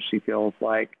it because she feels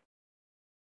like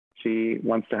she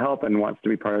wants to help and wants to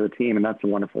be part of the team. And that's a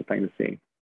wonderful thing to see.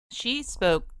 She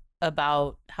spoke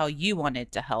about how you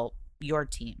wanted to help your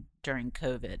team during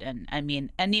COVID. And I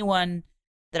mean, anyone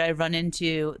that I run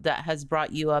into that has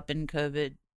brought you up in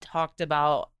COVID talked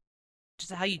about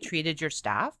just how you treated your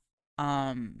staff,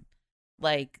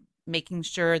 like making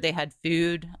sure they had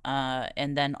food,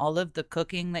 and then all of the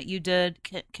cooking that you did.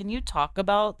 Can you talk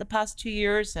about the past 2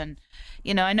 years? And,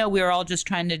 I know we were all just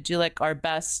trying to do like our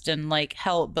best and like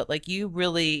help, but like you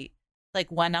really like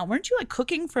went out. Weren't you like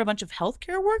cooking for a bunch of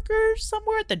healthcare workers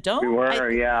somewhere at the Dome? We were,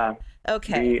 yeah.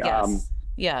 Okay.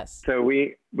 Yes. So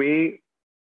we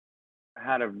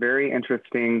had a very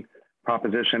interesting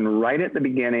proposition right at the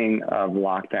beginning of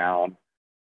lockdown.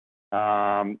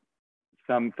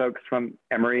 Some folks from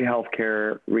Emory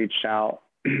Healthcare reached out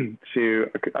to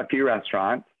a few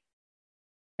restaurants,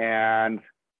 and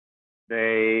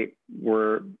they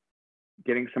were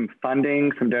getting some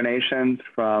funding, some donations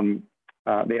from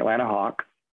the Atlanta Hawks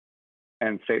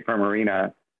and State Farm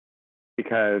Arena,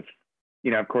 because,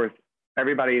 of course,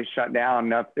 everybody is shut down.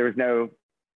 There was no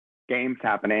games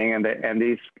happening, and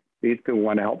these people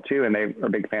want to help too, and they are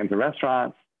big fans of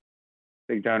restaurants,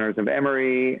 big donors of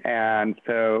Emory, and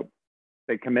so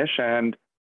they commissioned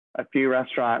a few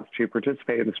restaurants to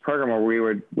participate in this program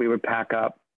where we would pack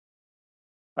up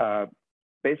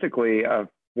basically a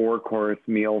 4-course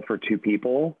meal for 2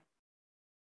 people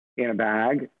in a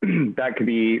bag that could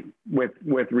be with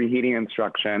reheating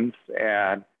instructions,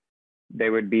 and they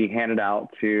would be handed out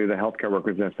to the healthcare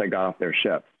workers as they got off their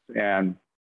shifts. And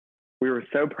we were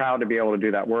so proud to be able to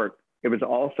do that work. It was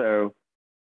also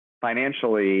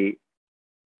financially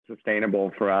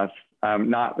sustainable for us.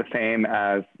 Not the same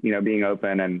as, being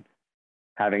open and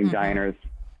having diners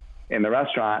in the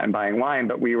restaurant and buying wine,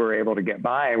 but we were able to get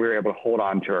by and we were able to hold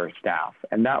on to our staff.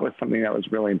 And that was something that was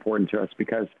really important to us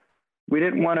because we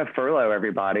didn't want to furlough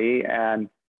everybody and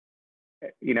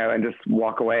just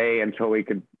walk away until we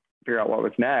could figure out what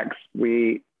was next.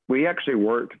 We actually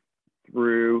worked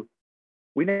through,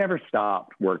 we never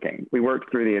stopped working. We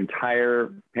worked through the entire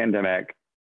pandemic.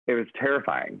 It was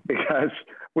terrifying because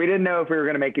we didn't know if we were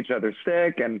going to make each other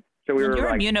sick. And so we were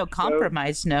You're like,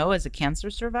 immunocompromised, no, as a cancer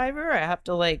survivor. I have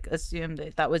to assume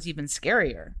that was even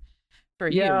scarier for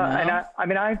you. Yeah.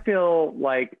 And I feel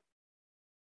like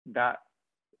that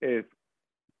is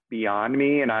beyond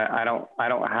me. And I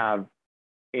don't have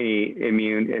any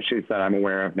immune issues that I'm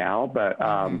aware of now, but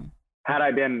had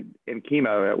I been in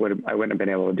chemo, I wouldn't have been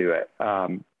able to do it.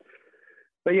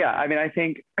 But yeah, I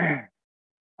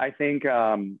think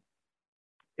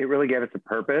it really gave us a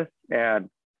purpose, and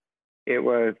it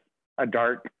was a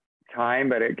dark time,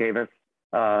 but it gave us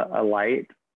a light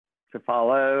to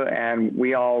follow. And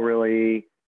we all really,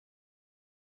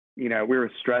 we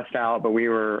were stressed out, but we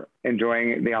were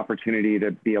enjoying the opportunity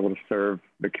to be able to serve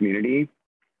the community.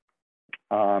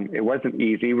 It wasn't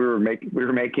easy. We were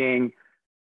making,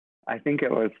 I think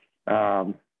it was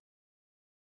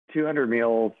 200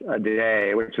 meals a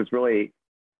day, which is really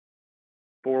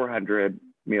 400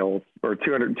 meals or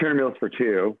 200 meals for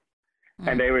two.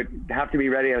 And they would have to be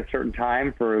ready at a certain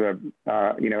time for the,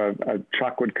 a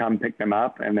truck would come pick them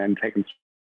up and then take them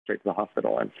straight to the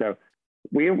hospital. And so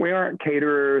we aren't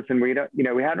caterers, and we don't,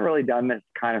 we hadn't really done this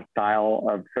kind of style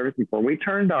of service before. We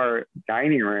turned our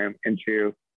dining room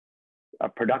into a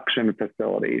production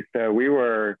facility. So we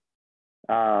were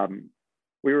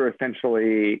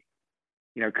essentially,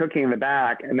 cooking in the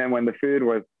back. And then when the food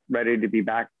was ready to be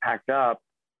packed up,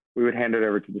 we would hand it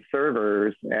over to the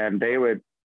servers, and they would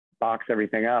box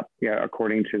everything up,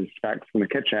 according to the specs from the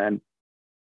kitchen.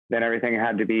 Then everything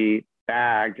had to be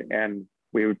bagged, and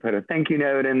we would put a thank you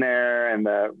note in there, and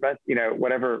the rest,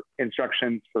 whatever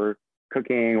instructions for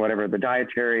cooking, whatever the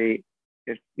dietary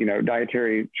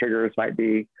triggers might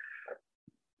be.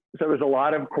 So it was a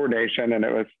lot of coordination, and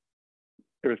it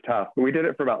was tough. But we did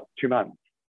it for about 2 months.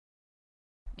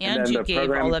 And you gave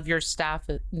all of your staff,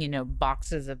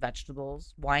 boxes of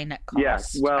vegetables, wine at cost.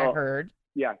 Yes, well, I heard.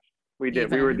 Yes, we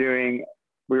did. We were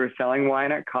selling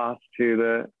wine at cost to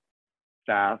the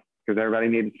staff because everybody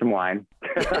needed some wine.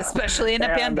 Especially in a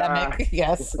pandemic,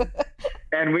 yes.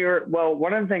 And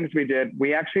one of the things we did,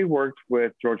 we actually worked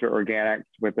with Georgia Organics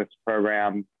with this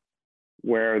program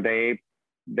where they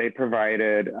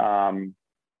provided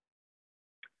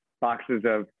boxes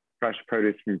of fresh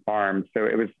produce from farms. So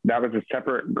that was a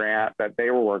separate grant that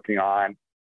they were working on,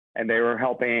 and they were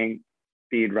helping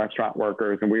feed restaurant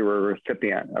workers, and we were a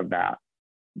recipient of that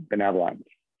benevolence.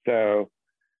 So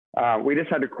we just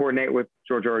had to coordinate with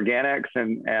Georgia Organics,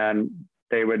 and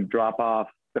they would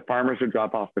the farmers would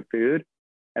drop off the food,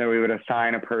 and we would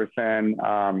assign a person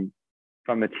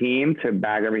from the team to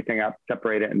bag everything up,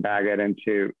 separate it, and bag it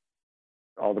into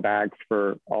all the bags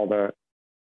for all the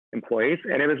employees.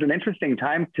 And it was an interesting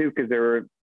time too, because there were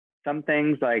some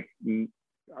things like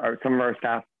some of our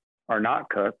staff are not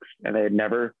cooks, and they had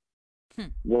never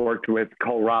worked with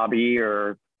kohlrabi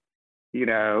or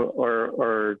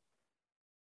what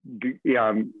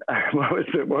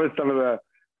was some of the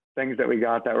things that we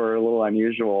got that were a little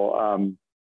unusual?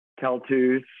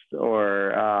 Keltus,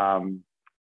 or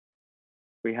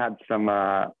we had some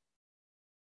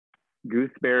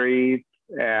gooseberries,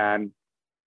 and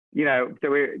so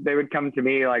they would come to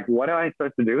me like, what am I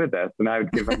supposed to do with this? And I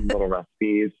would give them little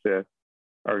recipes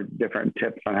or different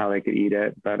tips on how they could eat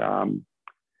it. But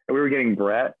we were getting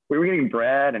bread. We were getting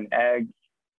bread and eggs,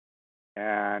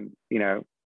 and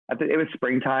it was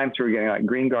springtime, so we were getting like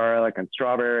green garlic and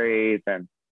strawberries, and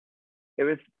it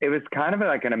was kind of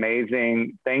like an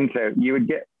amazing thing. You would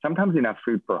get sometimes enough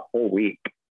food for a whole week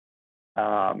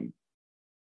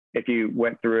if you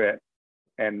went through it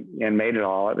and made it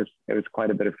all. It was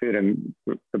quite a bit of food, and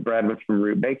the bread was from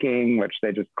Root Baking, which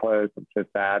they just closed. It's so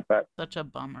sad, but such a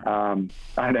bummer.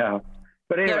 I know,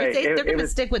 but anyway, they're going to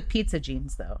stick with pizza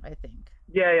jeans, though, I think.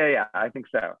 Yeah, I think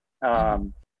so.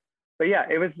 But yeah,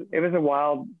 it was a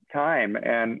wild time,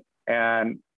 and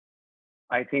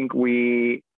I think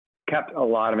we kept a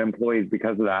lot of employees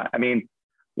because of that. I mean,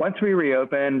 once we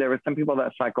reopened, there were some people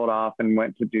that cycled off and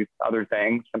went to do other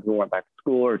things. Some people went back to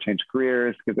school or changed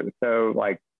careers because it was so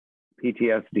like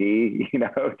PTSD,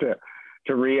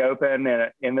 to reopen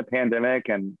in the pandemic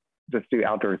and just do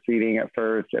outdoor seating at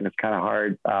first. And it's kind of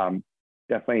hard,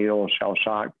 definitely a little shell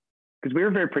shock, because we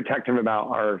were very protective about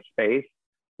our space.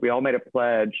 We all made a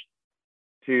pledge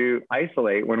to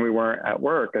isolate when we weren't at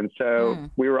work. And so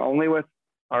we were only with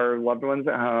our loved ones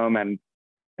at home and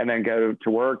then go to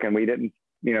work. And we didn't,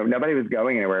 nobody was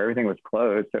going anywhere. Everything was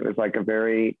closed. So it was like a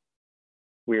very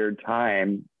weird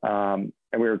time. And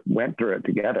we went through it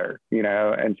together,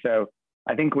 and so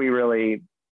I think the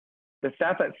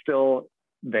staff that's still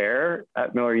there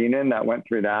at Miller Union that went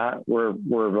through that were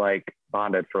like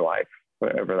bonded for life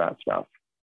over that stuff.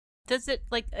 Does it,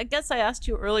 I guess I asked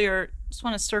you earlier, just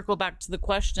want to circle back to the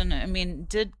question. I mean,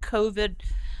 did COVID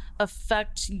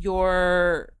affect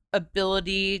your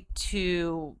ability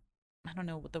to, I don't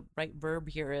know what the right verb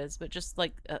here is, but just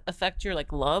affect your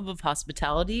love of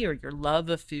hospitality or your love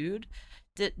of food?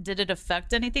 Did it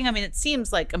affect anything? I mean, it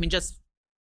seems just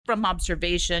from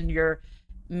observation, you're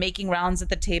making rounds at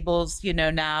the tables,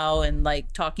 now, and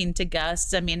talking to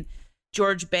guests. I mean,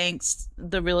 George Banks,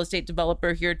 the real estate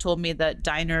developer here, told me that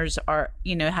diners are,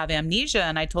 have amnesia.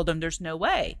 And I told him there's no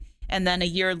way. And then a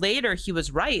year later, he was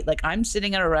right. I'm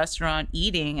sitting at a restaurant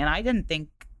eating, and I didn't think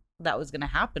that was going to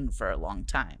happen for a long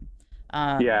time.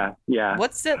 Yeah.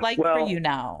 What's it like for you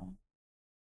now?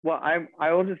 Well,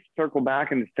 I will just circle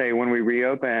back and say when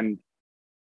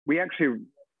we actually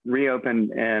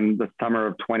reopened in the summer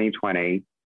of 2020,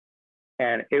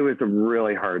 and it was a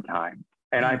really hard time.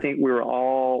 And I think we were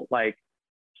all like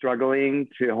struggling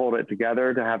to hold it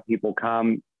together to have people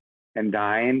come and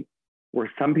dine,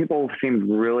 where some people seemed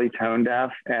really tone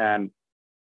deaf and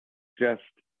just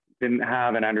didn't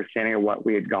have an understanding of what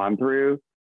we had gone through.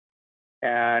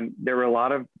 And there were a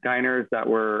lot of diners that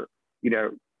were,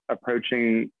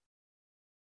 approaching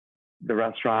the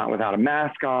restaurant without a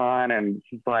mask on. And it's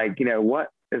just like, what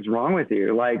is wrong with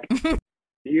you? Like, do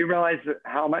you realize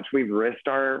how much we've risked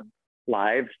our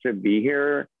lives to be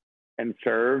here and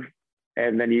serve?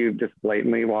 And then you just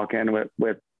blatantly walk in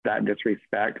with that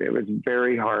disrespect. It was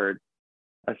very hard,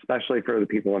 especially for the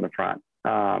people in the front.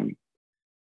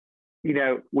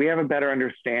 We have a better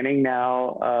understanding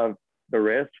now of the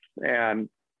risks, and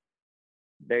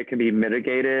they can be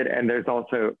mitigated. And there's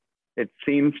also, it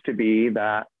seems to be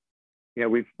that,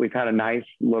 we've had a nice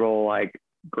little like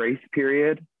grace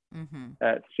period.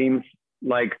 It seems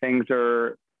like things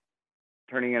are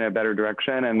turning in a better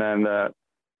direction. And then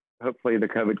hopefully the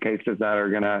COVID cases that are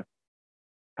going to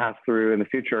pass through in the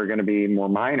future are going to be more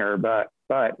minor. But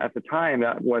at the time,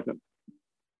 that wasn't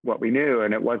what we knew,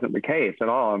 and it wasn't the case at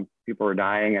all. And people were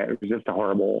dying. It was just a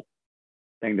horrible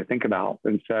thing to think about.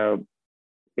 And so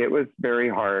it was very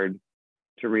hard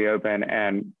to reopen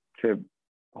and to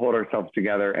hold ourselves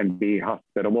together and be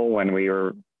hospitable when we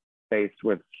were faced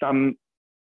with some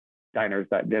diners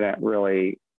that didn't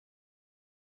really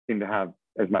seem to have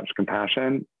as much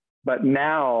compassion. But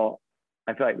now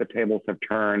I feel like the tables have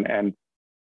turned, and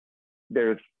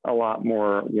there's a lot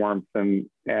more warmth and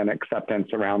acceptance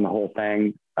around the whole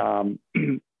thing.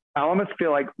 I almost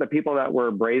feel like the people that were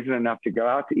brazen enough to go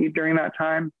out to eat during that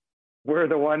time were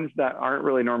the ones that aren't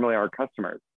really normally our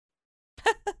customers.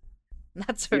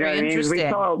 That's very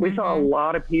interesting. We saw a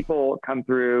lot of people come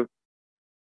through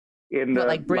in the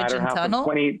like Bridge latter and half Tunnel?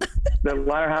 the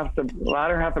latter half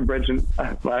of Bridge and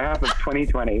latter half of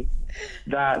 2020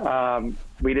 that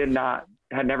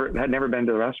had never been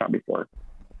to the restaurant before.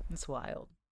 That's wild.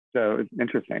 So it's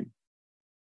interesting.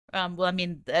 Well, I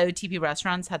mean, the OTP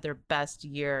restaurants had their best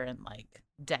year in like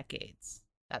decades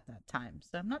at that time,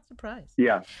 so I'm not surprised.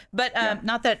 Yeah. But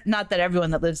not that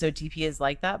everyone that lives OTP is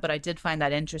like that, but I did find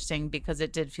that interesting because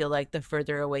it did feel like the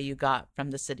further away you got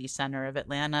from the city center of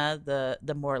Atlanta,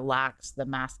 the more lax the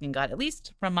masking got, at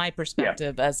least from my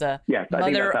perspective as a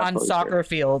mother on soccer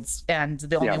fields and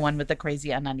the only one with the crazy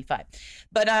N95.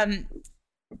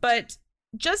 But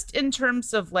just in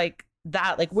terms of like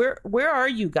that, like where are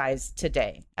you guys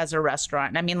today as a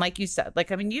restaurant? I mean, like you said,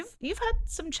 like, I mean, you've had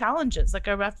some challenges. Like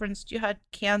I referenced, you had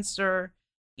cancer,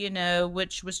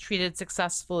 which was treated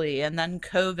successfully, and then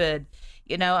COVID,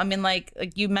 I mean, like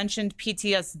you mentioned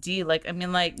PTSD, like, I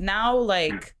mean, like now,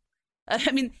 like,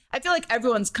 I mean, I feel like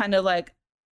everyone's kind of like,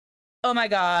 oh my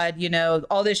God,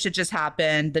 all this shit just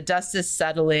happened. The dust is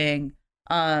settling.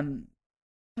 What's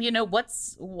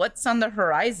on the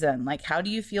horizon? Like, how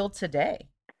do you feel today?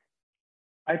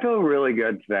 I feel really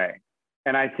good today.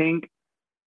 And I think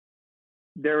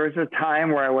there was a time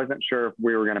where I wasn't sure if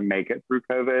we were going to make it through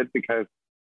COVID because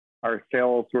our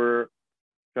sales were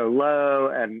so low,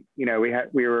 and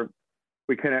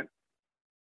we couldn't,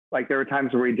 like, there were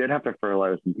times where we did have to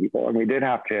furlough some people, and we did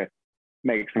have to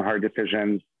make some hard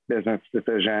decisions, business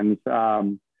decisions.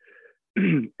 And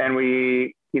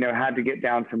we, had to get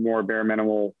down to more bare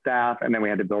minimal staff, and then we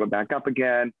had to build it back up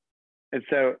again. And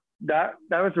so that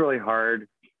was really hard.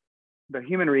 The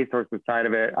human resources side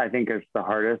of it, I think, is the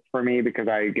hardest for me because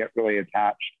I get really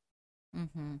attached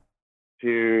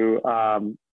to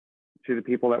the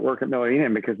people that work at Miller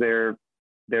Eden because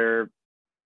they're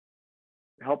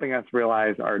helping us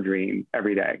realize our dream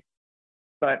every day.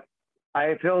 But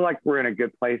I feel like we're in a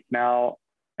good place now,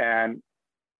 and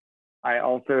I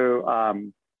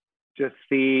also just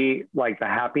see like the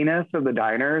happiness of the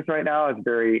diners right now is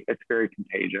very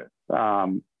contagious.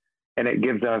 And it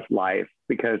gives us life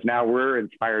because now we're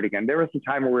inspired again. There was a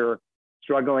time where we were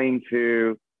struggling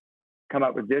to come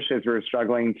up with dishes. We were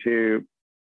struggling to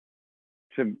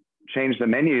change the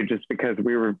menu just because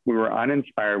we were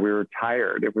uninspired. We were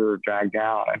tired. We were dragged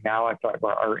down. And now I thought,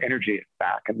 well, our energy is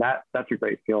back. And that's a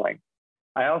great feeling.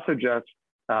 I also just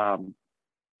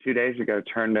 2 days ago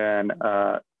turned in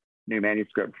a new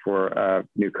manuscript for a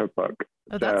new cookbook.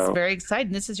 Oh, that's very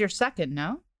exciting. This is your second,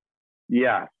 no?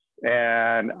 Yeah.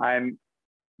 And I'm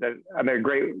a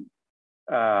great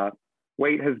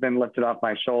weight has been lifted off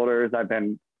my shoulders. I've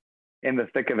been in the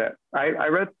thick of it. I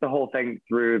wrote the whole thing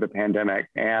through the pandemic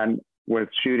and was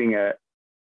shooting it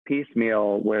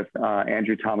piecemeal with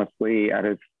Andrew Thomas Lee at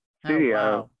his studio.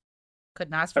 Oh, wow.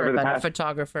 Couldn't ask for over a the better past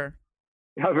photographer.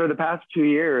 over the past 2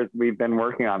 years, we've been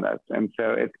working on this, and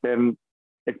so it's been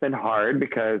hard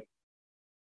because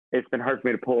it's been hard for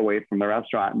me to pull away from the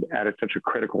restaurant at such a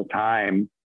critical time.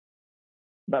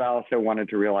 But I also wanted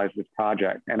to realize this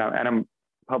project, and I'm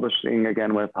publishing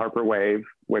again with Harper Wave,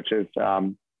 which is a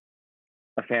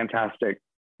fantastic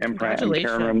imprint. And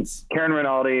Congratulations. Karen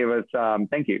Rinaldi was,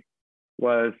 thank you,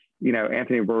 was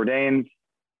Anthony Bourdain's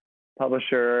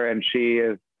publisher, and she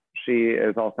is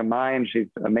also mine. She's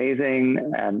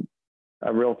amazing and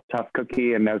a real tough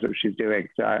cookie and knows what she's doing.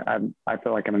 So I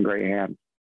feel like I'm in great hands.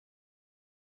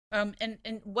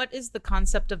 And what is the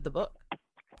concept of the book?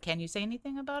 Can you say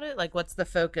anything about it? Like, what's the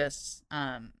focus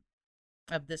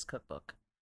of this cookbook?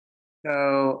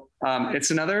 So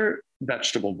it's another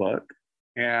vegetable book,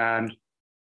 and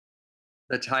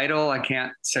the title I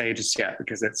can't say just yet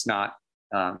because it's not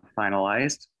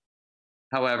finalized.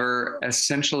 However,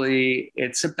 essentially,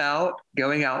 it's about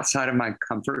going outside of my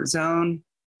comfort zone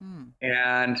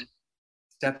and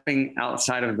stepping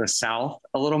outside of the South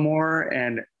a little more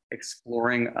and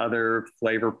exploring other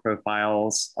flavor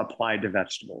profiles applied to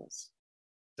vegetables.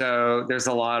 So there's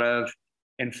a lot of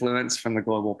influence from the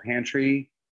global pantry,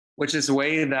 which is a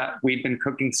way that we've been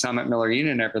cooking some at Miller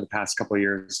Union over the past couple of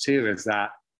years too, is that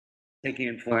taking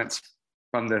influence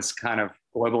from this kind of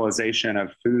globalization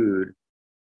of food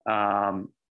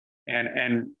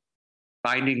and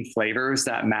finding flavors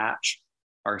that match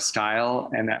our style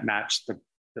and that match the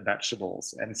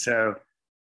vegetables. And so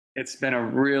it's been a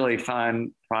really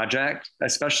fun project,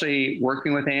 especially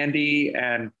working with Andy.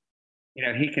 And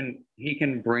he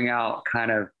can bring out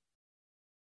kind of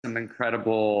some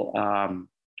incredible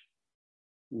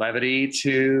levity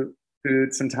to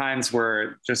food sometimes,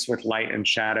 where just with light and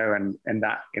shadow and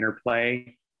that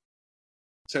interplay.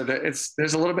 So that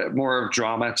there's a little bit more of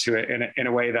drama to it in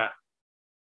a way that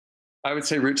I would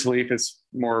say Root to Leaf is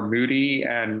more moody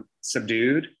and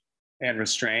subdued and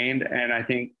restrained. And I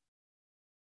think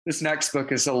this next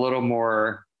book is a little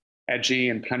more edgy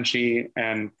and punchy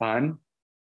and fun.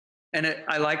 And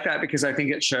I like that because I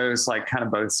think it shows like kind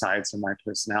of both sides of my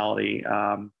personality.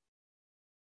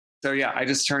 So yeah, I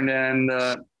just turned in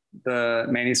the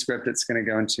manuscript. It's going to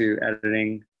go into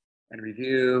editing and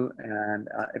review, and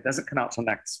it doesn't come out till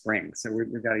next spring. So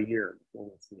we've got a year before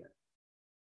we'll see it.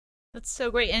 That's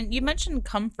so great. And you mentioned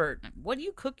comfort. What do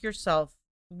you cook yourself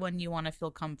when you want to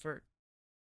feel comfort?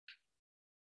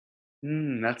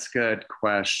 That's a good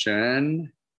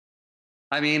question.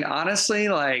 I mean, honestly,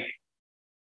 like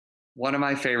one of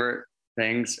my favorite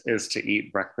things is to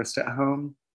eat breakfast at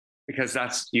home, because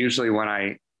that's usually when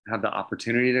I have the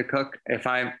opportunity to cook.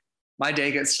 My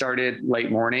day gets started late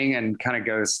morning and kind of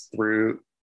goes through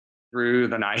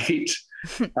the night.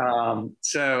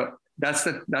 So that's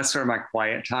sort of my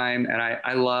quiet time. And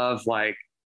I love like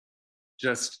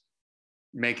just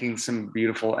making some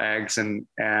beautiful eggs and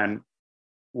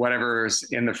whatever's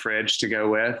in the fridge to go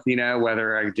with,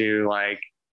 whether I do like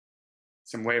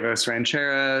some huevos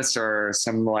rancheros or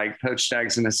some like poached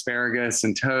eggs and asparagus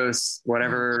and toast,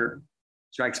 whatever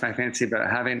strikes my fancy. But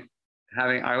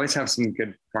I always have some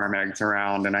good farm eggs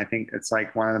around, and I think it's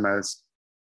like one of the most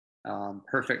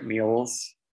perfect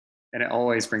meals, and it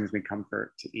always brings me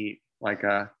comfort to eat. Like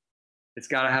it's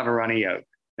got to have a runny yolk,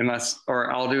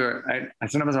 or I'll do it. I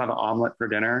sometimes have an omelet for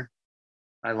dinner.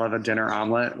 I love a dinner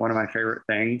omelet, one of my favorite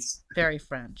things. Very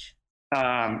French.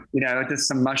 Just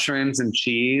some mushrooms and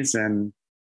cheese and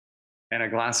a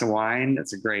glass of wine.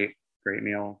 That's a great, great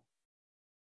meal.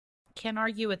 Can't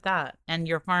argue with that. And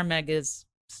your farm egg is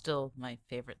still my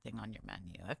favorite thing on your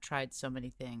menu. I've tried so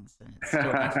many things, and it's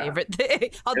still my favorite thing.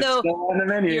 Although it's still on the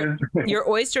menu. your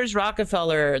oysters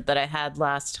Rockefeller that I had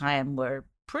last time were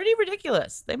pretty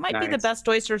ridiculous. They might be the best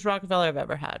oysters Rockefeller I've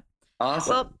ever had.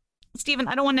 Awesome. Well, Stephen,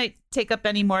 I don't want to take up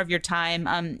any more of your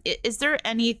time. Is there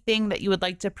anything that you would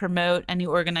like to promote, any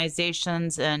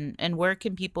organizations, and where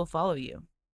can people follow you?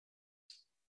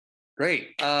 Great.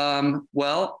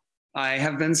 Well, I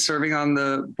have been serving on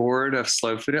the board of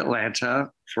Slow Food Atlanta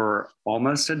for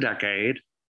almost a decade.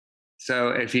 So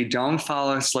if you don't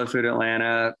follow Slow Food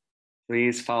Atlanta,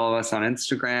 please follow us on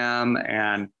Instagram.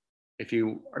 And if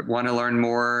you want to learn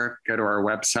more, go to our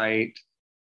website,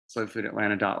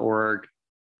 slowfoodatlanta.org.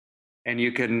 And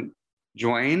you can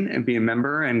join and be a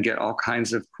member and get all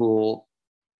kinds of cool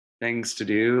things to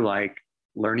do, like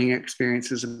learning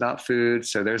experiences about food.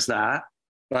 So there's that.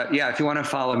 But yeah, if you want to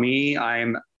follow me,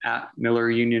 I'm at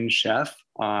Miller Union Chef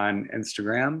on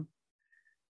Instagram.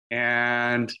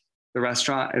 And the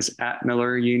restaurant is at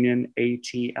Miller Union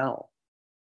ATL.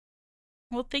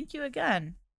 Well, thank you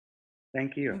again.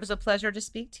 Thank you. It was a pleasure to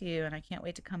speak to you, and I can't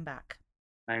wait to come back.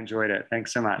 I enjoyed it.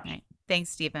 Thanks so much. All right. Thanks,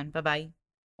 Stephen. Bye-bye.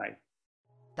 Bye.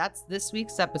 That's this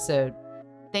week's episode.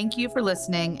 Thank you for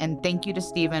listening, and thank you to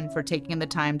Stephen for taking the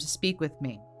time to speak with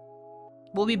me.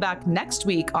 We'll be back next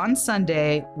week on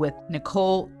Sunday with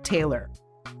Nicole Taylor,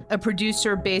 a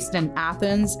producer based in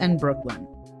Athens and Brooklyn.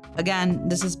 Again,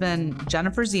 this has been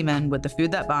Jennifer Zeman with The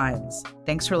Food That Binds.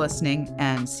 Thanks for listening,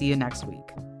 and see you next week.